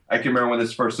I can remember when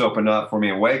this first opened up for me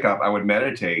in Wake Up, I would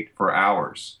meditate for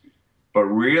hours. But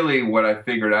really what I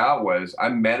figured out was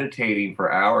I'm meditating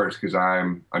for hours because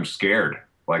I'm scared.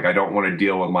 Like, I don't want to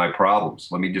deal with my problems.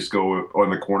 Let me just go on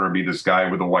the corner and be this guy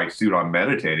with a white suit on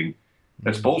meditating.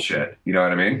 That's bullshit. You know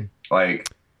what I mean? Like,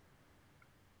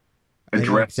 I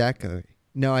know exactly.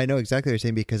 No, I know exactly what you're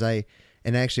saying, because I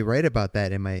actually write about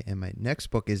that in my next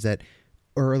book, is that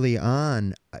early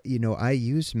on, I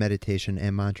used meditation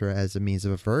and mantra as a means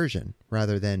of aversion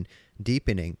rather than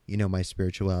deepening, my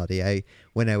spirituality.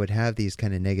 When I would have these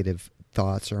kind of negative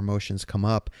thoughts or emotions come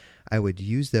up, I would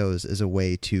use those as a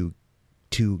way to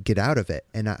get out of it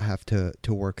and not have to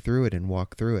work through it and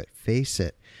walk through it, face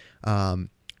it.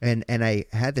 And I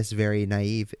had this very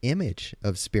naive image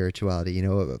of spirituality,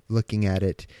 of looking at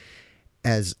it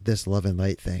as this love and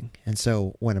light thing. And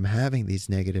so when I'm having these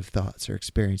negative thoughts or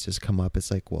experiences come up,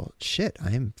 it's like, well, shit,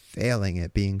 I am failing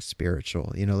at being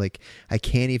spiritual. Like, I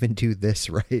can't even do this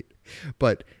right.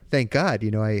 But thank God,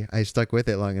 I stuck with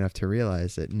it long enough to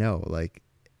realize that no, like,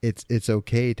 it's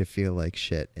okay to feel like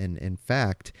shit. And in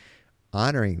fact,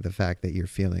 honoring the fact that you're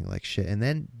feeling like shit and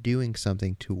then doing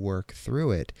something to work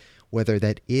through it, whether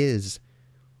that is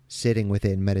sitting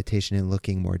within meditation and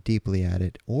looking more deeply at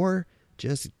it, or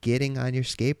just getting on your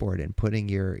skateboard and putting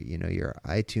your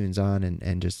iTunes on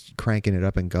and just cranking it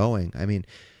up and going. I mean,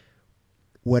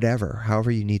 whatever, however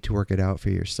you need to work it out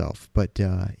for yourself. But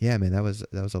yeah, man, that was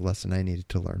a lesson I needed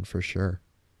to learn for sure.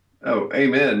 Oh,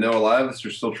 amen. No, a lot of us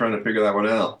are still trying to figure that one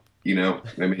out.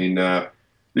 I mean,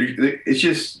 it's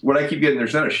just what I keep getting.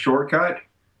 There's not a shortcut.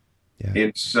 Yeah.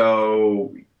 And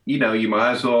so, you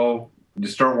might as well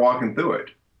just start walking through it.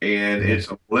 And it's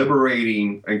a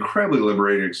incredibly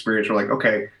liberating experience. We're like,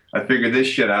 okay, I figured this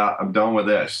shit out. I'm done with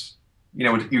this.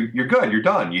 You're good. You're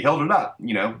done. You held it up,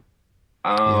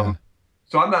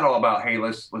 So I'm not all about, hey,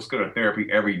 let's go to therapy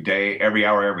every day, every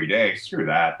hour, every day. Screw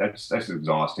that. That's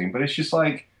exhausting. But it's just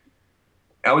like,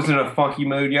 I was in a funky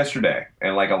mood yesterday,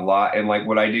 and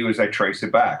what I do is I trace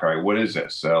it back. All right, what is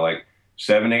this? So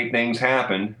 7, 8 things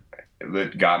happened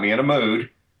that got me in a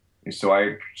mood. And so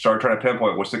I started trying to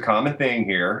pinpoint what's the common thing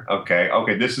here. Okay,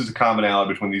 this is a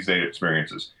commonality between these 8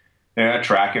 experiences. And I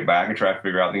track it back and try to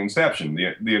figure out the inception,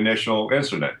 the initial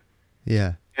incident.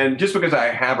 Yeah. And just because I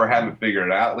have or haven't figured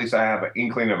it out, at least I have an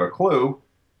inkling of a clue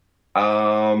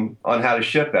on how to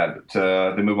shift that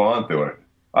to move on through it.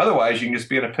 Otherwise, you can just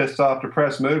be in a pissed off,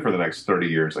 depressed mood for the next 30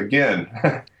 years. Again,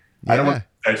 I don't want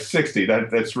at 60.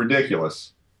 That's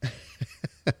ridiculous.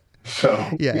 So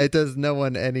yeah, it does no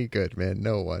one any good, man.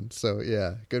 No one. So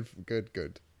yeah, good.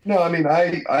 No, I mean,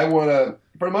 I want to,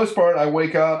 for the most part, I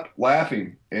wake up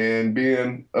laughing and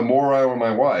being a moron with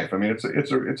my wife. I mean, it's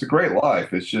a great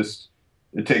life. It's just,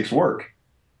 it takes work.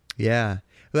 Yeah.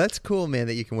 Well, that's cool, man,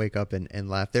 that you can wake up and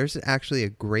laugh. There's actually a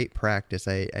great practice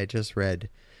I just read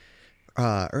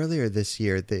earlier this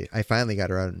year. I finally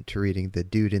got around to reading The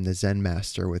Dude in the Zen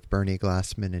Master with Bernie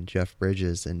Glassman and Jeff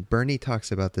Bridges. And Bernie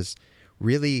talks about this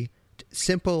really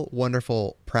simple,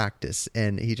 wonderful practice.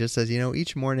 And he just says,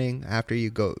 each morning after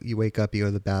you wake up, you go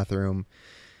to the bathroom,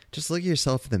 just look at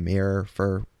yourself in the mirror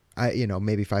for,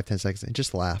 maybe 5-10 seconds and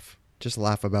just laugh. Just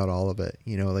laugh about all of it.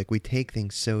 We take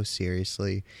things so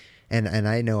seriously. And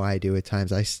I know I do at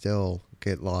times. I still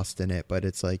get lost in it, but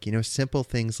it's like, simple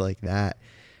things like that.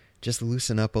 Just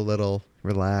loosen up a little,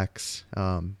 relax.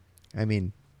 I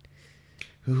mean,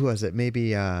 who was it?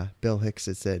 Maybe Bill Hicks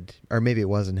had said, or maybe it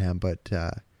wasn't him, but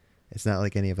it's not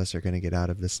like any of us are going to get out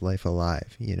of this life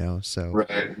alive, So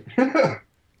right.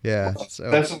 Yeah. Well, so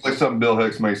that sounds like something Bill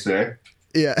Hicks might say.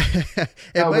 Yeah,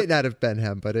 it might not have been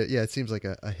him, but it seems like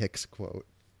a Hicks quote.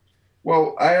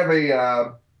 Well, I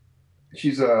have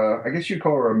she's I guess you'd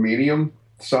call her a medium,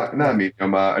 not a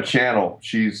medium, a channel.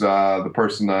 She's the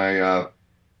person I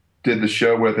did the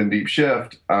show with in Deep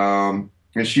Shift, and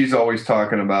she's always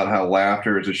talking about how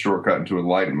laughter is a shortcut into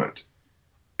enlightenment.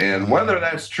 And whether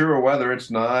that's true or whether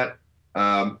it's not,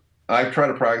 I try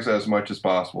to practice that as much as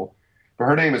possible. But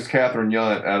her name is Catherine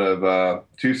Yunt out of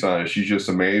Tucson, and she's just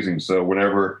amazing. So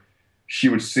whenever she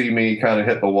would see me kind of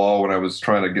hit the wall when I was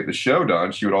trying to get the show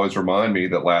done, she would always remind me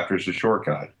that laughter is a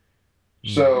shortcut.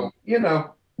 Mm-hmm. So,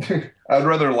 I'd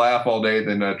rather laugh all day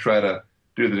than try to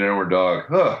do the downward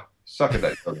dog. Ugh, suck at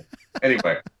that yoga.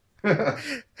 Anyway.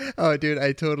 Oh, dude,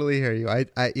 I totally hear you. I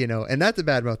and not to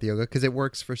badmouth the yoga because it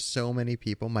works for so many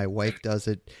people. My wife does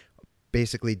it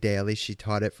basically daily. She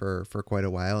taught it for quite a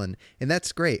while, and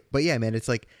that's great. But yeah, man, it's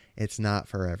like it's not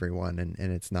for everyone, and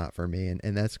it's not for me,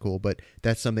 and that's cool. But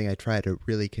that's something I try to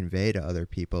really convey to other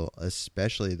people,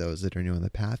 especially those that are new on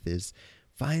the path, is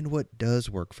find what does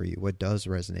work for you, what does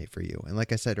resonate for you. And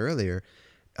like I said earlier,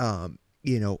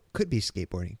 could be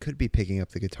skateboarding, could be picking up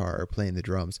the guitar or playing the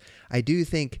drums. I do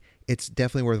think it's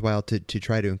definitely worthwhile to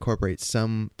try to incorporate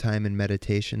some time in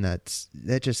meditation.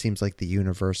 That just seems like the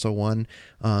universal one.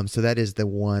 So that is the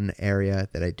one area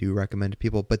that I do recommend to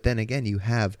people. But then again, you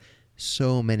have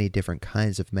so many different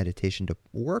kinds of meditation to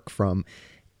work from.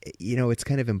 It's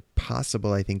kind of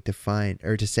impossible, I think, to find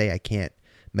or to say I can't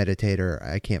meditate or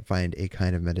I can't find a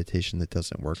kind of meditation that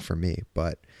doesn't work for me.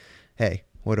 But hey,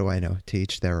 what do I know? To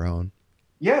each their own.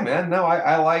 Yeah, man. No,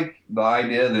 I like the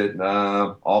idea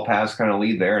that all paths kind of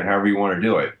lead there, and however you want to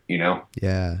do it,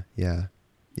 Yeah.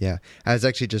 I was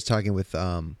actually just talking with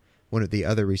one of the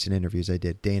other recent interviews I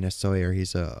did, Dana Sawyer.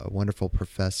 He's a wonderful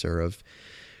professor of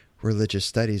religious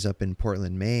studies up in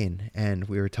Portland, Maine, and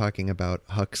we were talking about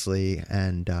Huxley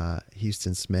and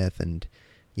Houston Smith and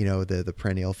the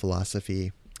perennial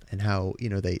philosophy and how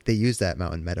they use that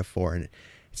mountain metaphor. And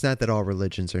it's not that all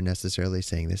religions are necessarily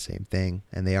saying the same thing,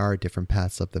 and they are different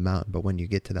paths up the mountain, but when you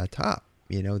get to that top,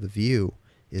 the view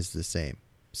is the same.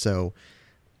 So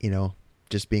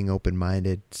just being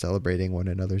open-minded, celebrating one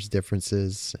another's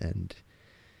differences, and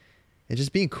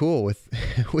just being cool with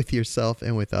with yourself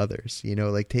and with others,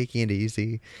 like taking it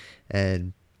easy.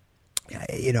 And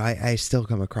I still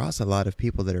come across a lot of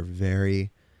people that are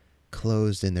very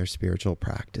closed in their spiritual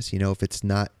practice. If it's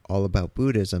not all about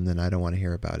Buddhism, then I don't want to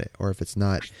hear about it. Or if it's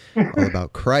not all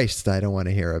about Christ, I don't want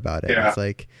to hear about it. Yeah. It's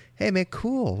like, hey man,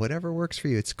 cool, whatever works for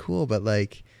you, it's cool, but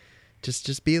like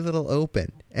just be a little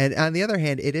open. And on the other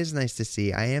hand, it is nice to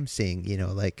see, I am seeing,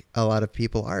 like a lot of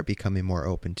people are becoming more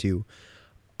open to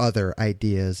other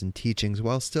ideas and teachings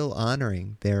while still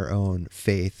honoring their own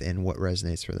faith and what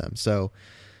resonates for them. So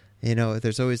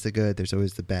there's always the good, there's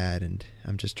always the bad, and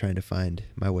I'm just trying to find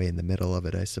my way in the middle of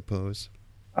it, I suppose.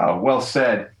 Oh, well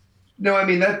said. No,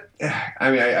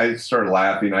 I started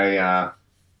laughing. I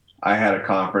had a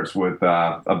conference with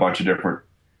a bunch of different,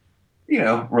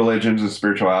 religions and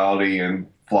spirituality and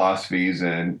philosophies,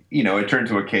 and it turned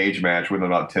to a cage match within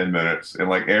about 10 minutes, and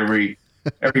like every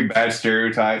bad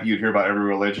stereotype you'd hear about every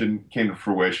religion came to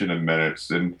fruition in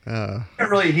minutes, and got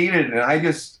really heated, and I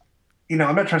just. I'm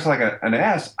not trying to sound like an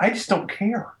ass. I just don't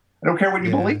care. I don't care what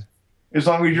you believe, as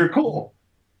long as you're cool.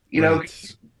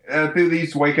 Right. Through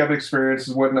these wake-up experiences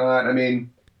and whatnot,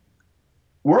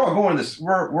 we're all going this.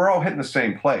 We're all hitting the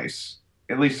same place,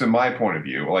 at least in my point of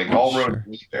view. Like all roads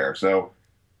lead there. So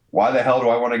why the hell do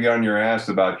I want to get on your ass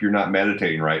about you're not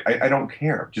meditating right? I don't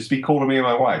care. Just be cool to me and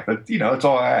my wife. But that's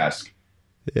all I ask.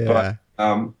 Yeah.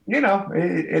 But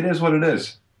it is what it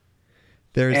is.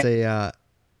 There's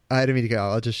I didn't mean to go.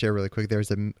 I'll just share really quick.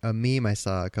 There's a meme I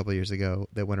saw a couple of years ago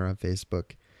that went around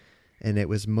Facebook, and it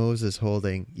was Moses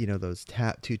holding, those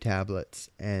two tablets,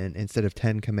 and instead of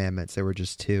 10 commandments, there were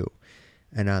just 2.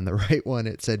 And on the right one,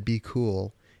 it said, be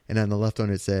cool. And on the left one,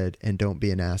 it said, and don't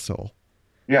be an asshole.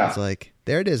 Yeah. It's like,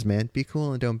 there it is, man. Be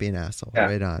cool and don't be an asshole. Yeah.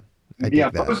 Right on.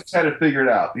 Moses had it figured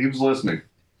out. He was listening.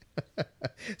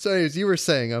 So anyways, you were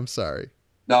saying, I'm sorry.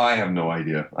 No, I have no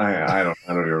idea. I don't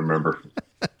even remember.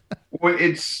 Well,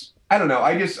 I don't know.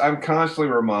 I'm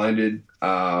constantly reminded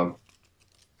of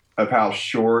how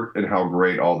short and how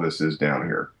great all this is down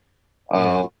here.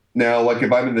 Now, like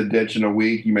if I'm in the ditch in a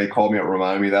week, you may call me up and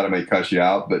remind me of that. I may cuss you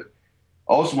out, but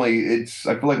ultimately I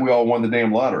feel like we all won the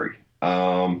damn lottery.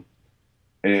 And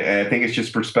I think it's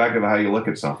just perspective of how you look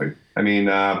at something.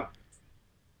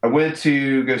 I went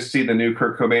to go see the new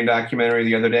Kurt Cobain documentary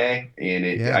the other day,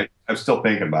 and I'm still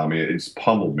thinking about it. It's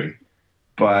pummeled me.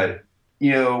 But,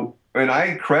 and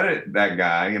I credit that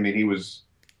guy. He was,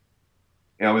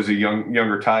 I was a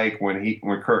younger tyke when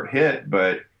Kurt hit,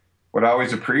 but what I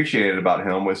always appreciated about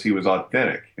him was he was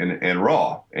authentic and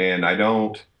raw. And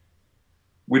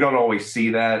we don't always see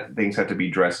that. Things have to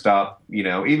be dressed up,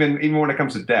 even when it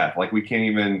comes to death. Like we can't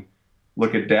even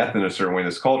look at death in a certain way in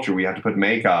this culture. We have to put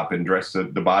makeup and dress the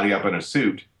body up in a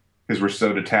suit because we're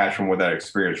so detached from what that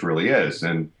experience really is.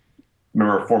 And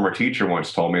remember a former teacher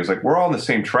once told me, it's like, we're all on the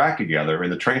same track together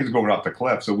and the train's going off the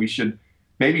cliff. So we should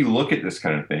maybe look at this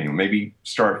kind of thing, maybe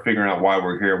start figuring out why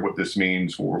we're here, what this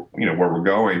means, or, where we're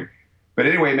going. But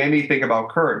anyway, it made me think about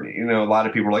Kurt. A lot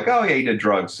of people are like, oh yeah, he did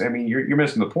drugs. You're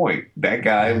missing the point. That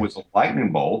guy was a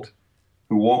lightning bolt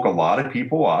who woke a lot of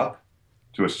people up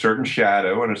to a certain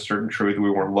shadow and a certain truth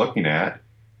we weren't looking at.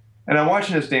 And I'm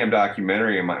watching this damn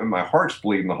documentary and my heart's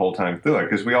bleeding the whole time through it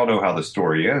because we all know how the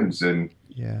story ends. And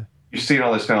you're seeing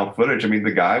all this found footage.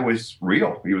 The guy was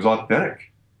real. He was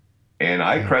authentic. And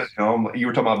I credit him. You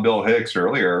were talking about Bill Hicks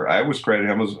earlier. I was crediting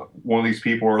him as one of these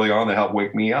people early on that helped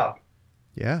wake me up.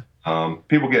 Yeah.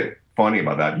 People get funny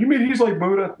about that. You mean he's like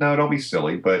Buddha? No, don't be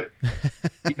silly. But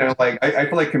like I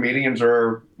feel like comedians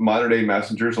are modern day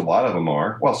messengers. A lot of them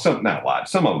are. Well, some not a lot.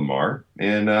 Some of them are,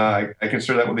 and I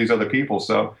consider that with these other people.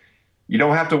 So you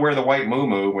don't have to wear the white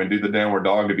muumuu and do the downward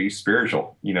dog to be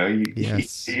spiritual.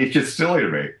 Yes. It's just silly to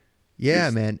me. Yeah,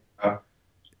 man.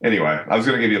 Anyway, I was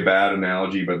going to give you a bad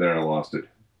analogy, but then I lost it.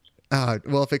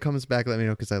 Well, if it comes back, let me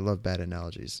know, because I love bad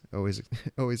analogies. Always,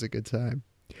 always a good time.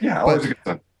 Yeah, always a good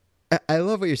time. I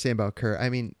love what you're saying about Kurt. I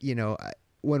mean,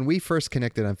 when we first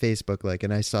connected on Facebook, like,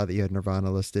 and I saw that you had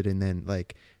Nirvana listed, and then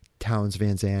like Townes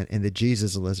Van Zandt and the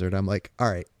Jesus Lizard, I'm like, all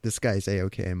right, this guy's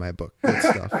A-okay in my book. Good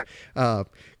stuff.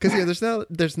 Because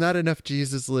there's not enough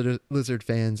Jesus Lizard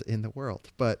fans in the world,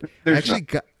 but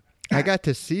I got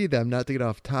to see them. Not to get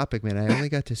off topic, man. I only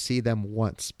got to see them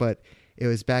once, but it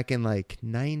was back in like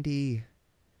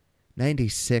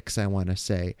 96, I want to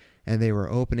say, and they were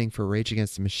opening for Rage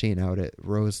Against the Machine out at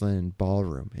Roseland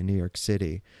Ballroom in New York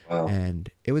City. Wow.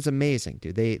 And it was amazing,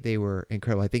 dude. They were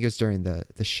incredible. I think it was during the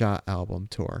Shot album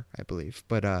tour, I believe.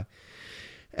 But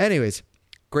anyways,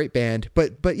 great band.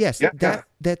 But yes,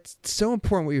 that's so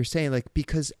important what you're saying, like,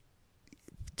 because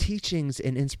teachings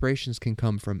and inspirations can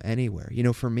come from anywhere.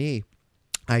 For me,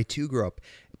 I too grew up,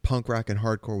 punk rock and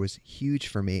hardcore was huge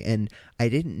for me, and I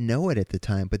didn't know it at the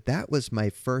time, but that was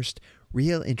my first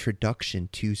real introduction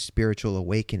to spiritual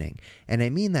awakening. And I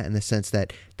mean that in the sense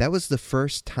that was the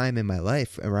first time in my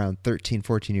life, around 13,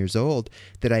 14 years old,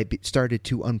 that I started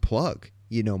to unplug,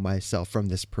 myself from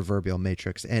this proverbial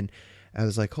matrix. And I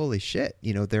was like, holy shit,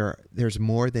 there's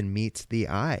more than meets the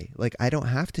eye. Like, I don't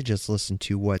have to just listen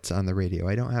to what's on the radio.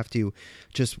 I don't have to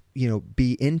just,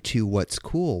 be into what's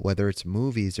cool, whether it's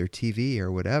movies or TV or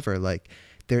whatever. Like,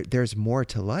 there's more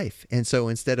to life. And so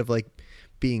instead of like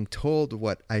being told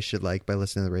what I should like by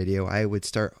listening to the radio, I would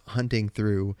start hunting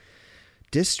through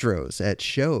distros at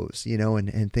shows,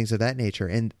 and things of that nature.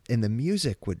 And the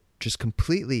music would just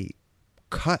completely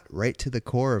cut right to the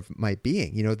core of my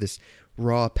being, this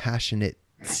raw, passionate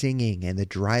singing and the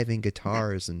driving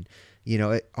guitars and,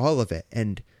 all of it.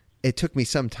 And it took me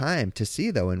some time to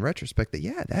see, though, in retrospect,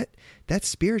 that that's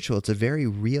spiritual. It's a very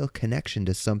real connection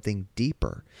to something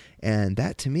deeper. And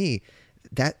that, to me,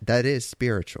 that is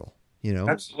spiritual,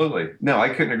 Absolutely. No, I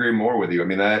couldn't agree more with you. I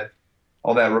mean,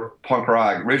 all that punk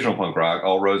rock, original punk rock,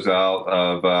 all rose out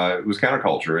of, it was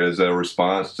counterculture as a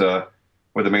response to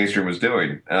what the mainstream was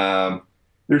doing.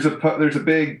 There's a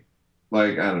big,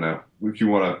 like, I don't know, if you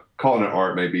want to call it an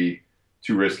art, maybe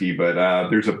too risky, but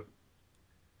there's a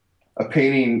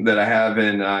painting that I have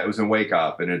it was in Wake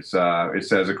Up, and it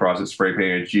says across it, spray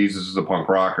painted, Jesus is a punk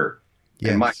rocker.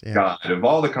 Yes, and my God, of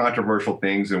all the controversial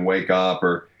things in Wake Up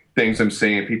or things I'm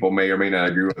saying people may or may not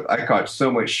agree with, I caught so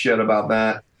much shit about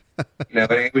that.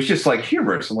 It was just like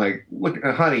humorous. I'm like, look,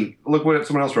 honey, look what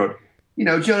someone else wrote.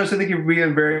 Jonas, I think you're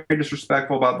being very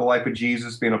disrespectful about the life of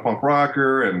Jesus, being a punk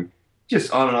rocker, and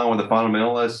just on and on with the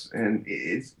fundamentalists. And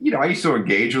it's, I used to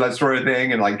engage with that sort of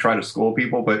thing and like try to school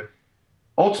people, but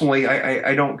ultimately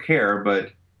I don't care.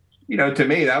 But, to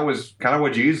me, that was kind of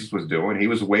what Jesus was doing. He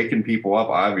was waking people up,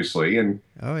 obviously. And,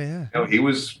 oh, yeah, he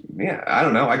was, I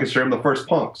don't know. I consider him the first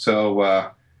punk.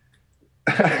 So,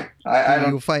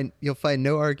 you'll find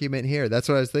no argument here. That's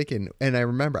what I was thinking. And I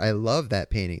remember, I love that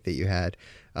painting that you had.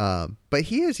 But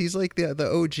he's like the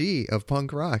OG of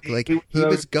punk rock. Like, he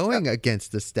was going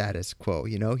against the status quo,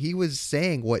 he was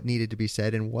saying what needed to be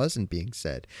said and wasn't being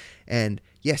said. And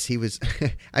yes, he was,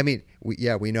 I mean,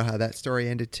 we know how that story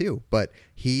ended too, but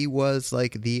he was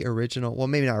like the original, well,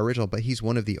 maybe not original, but he's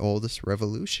one of the oldest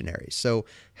revolutionaries. So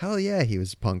hell yeah, he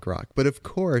was punk rock. But of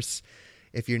course,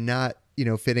 if you're not,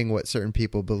 fitting what certain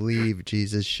people believe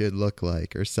Jesus should look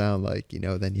like or sound like,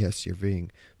 then yes, you're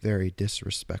being very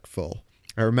disrespectful.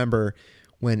 I remember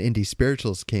when Indie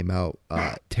Spirituals came out,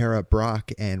 Tara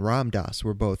Brach and Ram Dass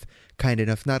were both kind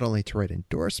enough not only to write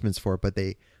endorsements for it, but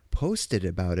they posted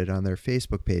about it on their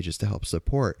Facebook pages to help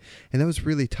support. And that was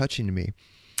really touching to me.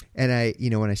 And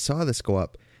when I saw this go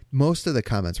up, most of the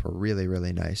comments were really,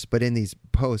 really nice. But in these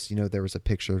posts, there was a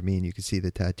picture of me and you could see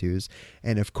the tattoos.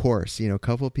 And of course, a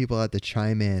couple of people had to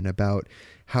chime in about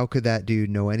how could that dude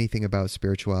know anything about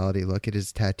spirituality? Look at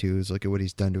his tattoos. Look at what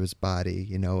he's done to his body,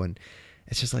 and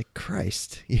it's just like,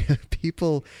 Christ,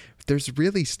 people, there's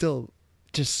really still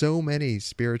just so many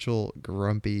spiritual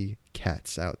grumpy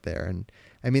cats out there. And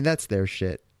I mean, that's their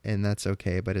shit and that's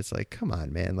okay. But it's like, come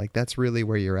on, man. Like, that's really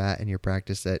where you're at in your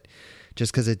practice, that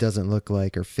just because it doesn't look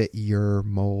like or fit your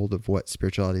mold of what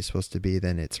spirituality is supposed to be,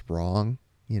 then it's wrong,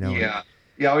 Yeah.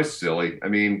 Yeah. It was silly. I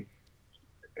mean,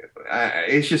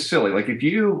 it's just silly. Like, if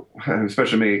you,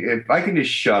 especially me, if I can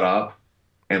just shut up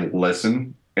and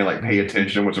listen and like pay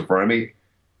attention to what's in front of me,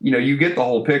 you get the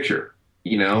whole picture,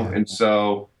 Yeah. and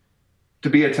so to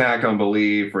be attacked on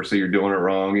belief or say you're doing it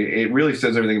wrong, it really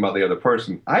says everything about the other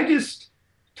person. I just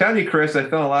tell you, Chris, I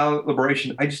felt a lot of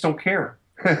liberation. I just don't care.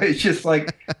 It's just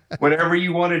like whatever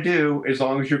you want to do, as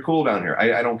long as you're cool down here.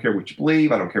 I don't care what you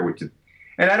believe. I don't care what you,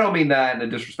 and I don't mean that in a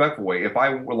disrespectful way. If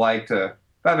I would like to,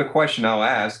 if I have a question, I'll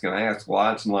ask, and I ask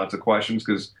lots and lots of questions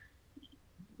because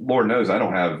Lord knows I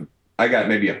got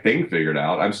maybe a thing figured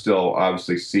out. I'm still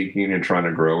obviously seeking and trying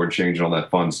to grow and change all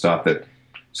that fun stuff that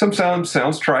sometimes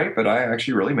sounds trite, but I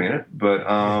actually really mean it. But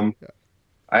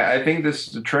I think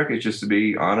the trick is just to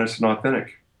be honest and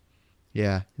authentic.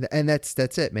 Yeah. And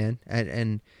that's it, man.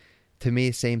 And to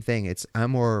me, same thing.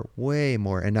 I'm way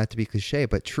more, and not to be cliche,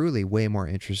 but truly way more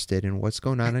interested in what's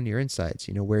going on your insides.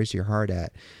 Where's your heart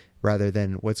at, rather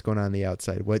than what's going on the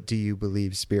outside. What do you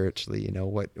believe spiritually?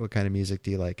 What kind of music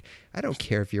do you like? I don't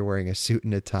care if you're wearing a suit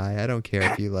and a tie. I don't care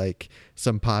if you like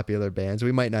some popular bands.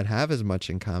 We might not have as much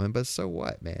in common, but so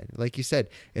what, man? Like you said,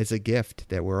 it's a gift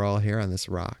that we're all here on this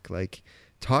rock. Like,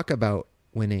 talk about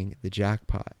winning the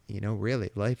jackpot. Really,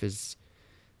 life is,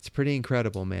 it's pretty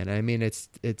incredible, man. I mean, it's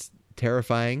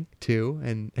terrifying too,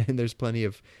 and there's plenty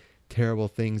of terrible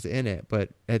things in it, but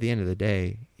at the end of the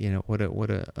day, what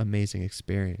a amazing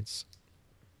experience.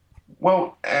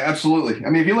 Well, absolutely. I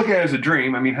mean, if you look at it as a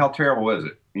dream, I mean, how terrible is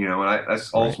it? And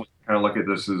that's also kind of look at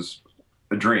this as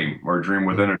a dream, or a dream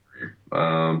within a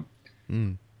dream.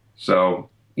 So,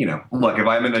 look, if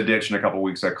I'm in the ditch in a couple of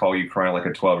weeks, I call you crying like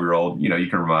a 12-year-old, you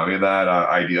can remind me of that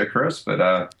idea, Chris.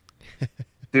 But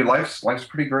dude, life's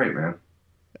pretty great, man.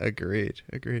 Agreed.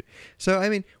 So, I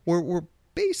mean, we're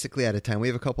basically out of time. We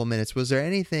have a couple minutes. Was there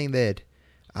anything that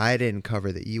I didn't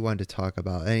cover that you wanted to talk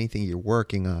about? Anything you're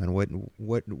working on?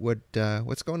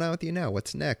 What's going on with you now?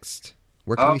 What's next?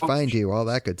 Where can we find you? All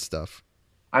that good stuff.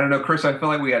 I don't know, Chris. I feel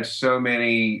like we had so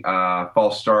many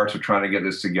false starts of trying to get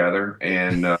this together,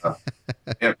 and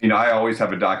I always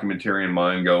have a documentary in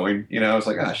mind going. It's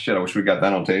like, ah, shit. I wish we got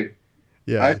that on tape.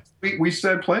 Yeah, we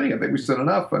said plenty. I think we said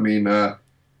enough. I mean,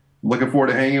 looking forward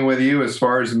to hanging with you. As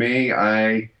far as me,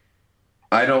 I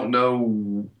don't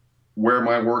know where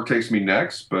my work takes me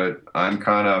next, but I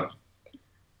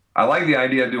like the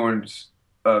idea of doing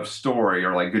story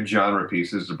or like good genre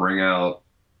pieces to bring out,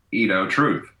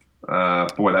 truth.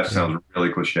 Boy, that sounds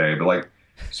really cliche, but like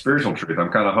spiritual truth.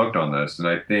 I'm kind of hooked on this. And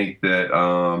I think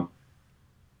that,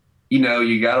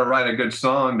 you got to write a good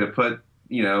song to put,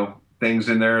 things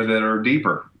in there that are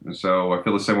deeper. And so I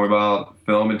feel the same way about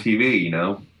film and TV,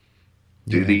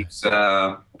 do these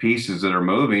pieces that are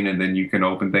moving, and then you can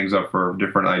open things up for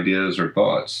different ideas or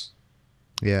thoughts.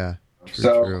 Yeah.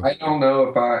 True. I don't know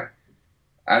if I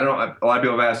don't know. A lot of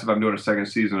people have asked if I'm doing a second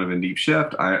season of In Deep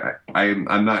Shift.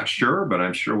 I'm not sure, but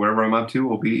I'm sure whatever I'm up to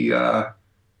will be fun.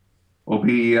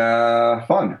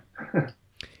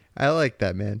 I like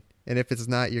that, man. And if it's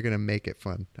not, you're gonna make it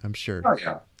fun, I'm sure. Oh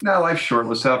yeah. Now life's short.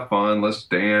 Let's have fun. Let's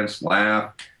dance,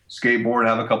 laugh, skateboard,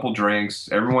 have a couple drinks.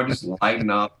 Everyone just lighten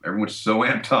up. Everyone's so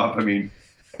amped up. I mean,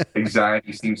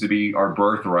 anxiety seems to be our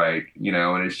birthright,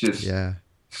 and it's just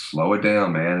slow it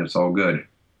down, man. It's all good.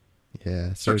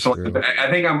 Yeah, so true. I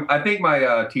think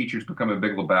my teacher's becoming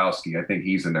Big Lebowski. I think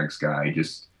he's the next guy.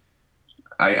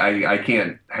 I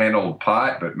can't handle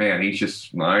pot, but man, he's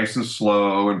just nice and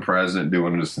slow and present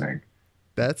doing his thing.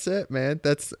 That's it, man.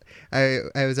 I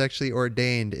was actually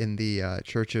ordained in the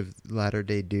Church of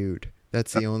Latter-day Dude.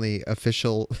 That's the only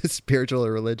official spiritual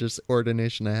or religious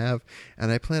ordination I have,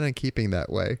 and I plan on keeping that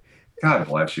way. God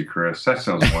bless you, Chris. That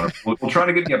sounds wonderful. We'll try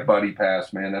to get you a buddy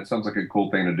pass, man. That sounds like a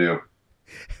cool thing to do.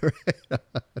 Right.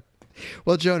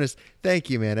 Well, Jonas, thank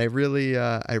you, man. I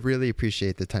really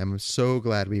appreciate the time. I'm so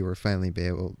glad we were finally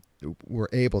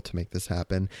able to make this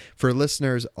happen. For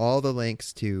listeners, all the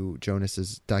links to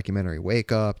Jonas's documentary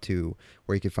Wake Up, to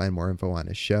where you can find more info on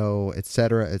his show,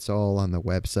 etc., it's all on the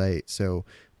website. So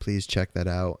please check that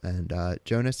out. And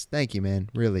Jonas, thank you, man.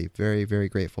 Really, very, very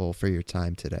grateful for your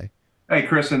time today. Hey,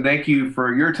 Chris, and thank you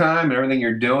for your time and everything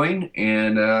you're doing.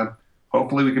 And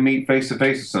hopefully we can meet face to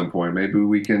face at some point. Maybe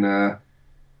we can go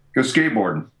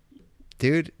skateboarding.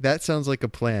 Dude, that sounds like a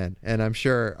plan. And I'm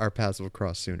sure our paths will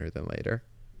cross sooner than later.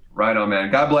 Right on, man.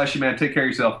 God bless you, man. Take care of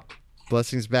yourself.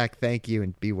 Blessings back. Thank you,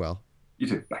 and be well. You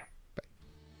too. Bye.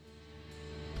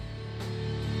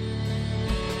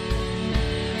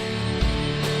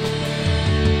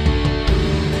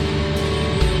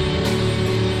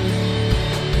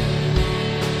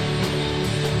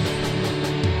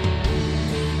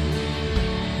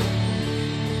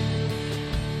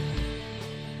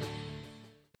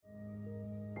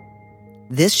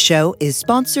 This show is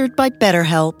sponsored by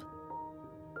BetterHelp.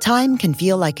 Time can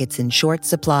feel like it's in short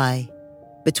supply.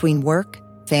 Between work,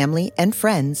 family, and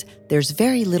friends, there's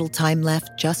very little time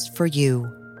left just for you.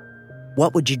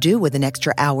 What would you do with an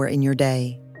extra hour in your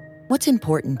day? What's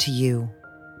important to you?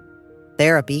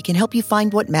 Therapy can help you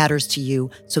find what matters to you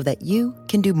so that you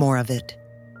can do more of it.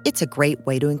 It's a great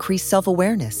way to increase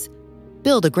self-awareness,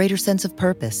 build a greater sense of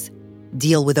purpose,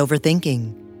 deal with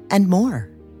overthinking, and more.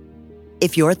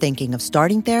 If you're thinking of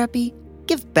starting therapy,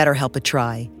 give BetterHelp a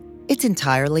try. It's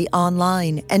entirely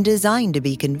online and designed to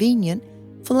be convenient,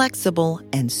 flexible,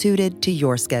 and suited to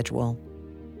your schedule.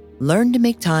 Learn to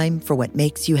make time for what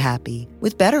makes you happy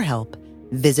with BetterHelp.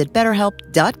 Visit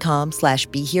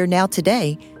BetterHelp.com/BeHereNow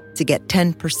today to get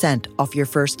 10% off your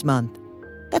first month.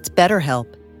 That's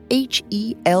BetterHelp,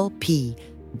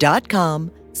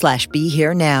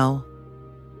 HELP.com/BeHereNow.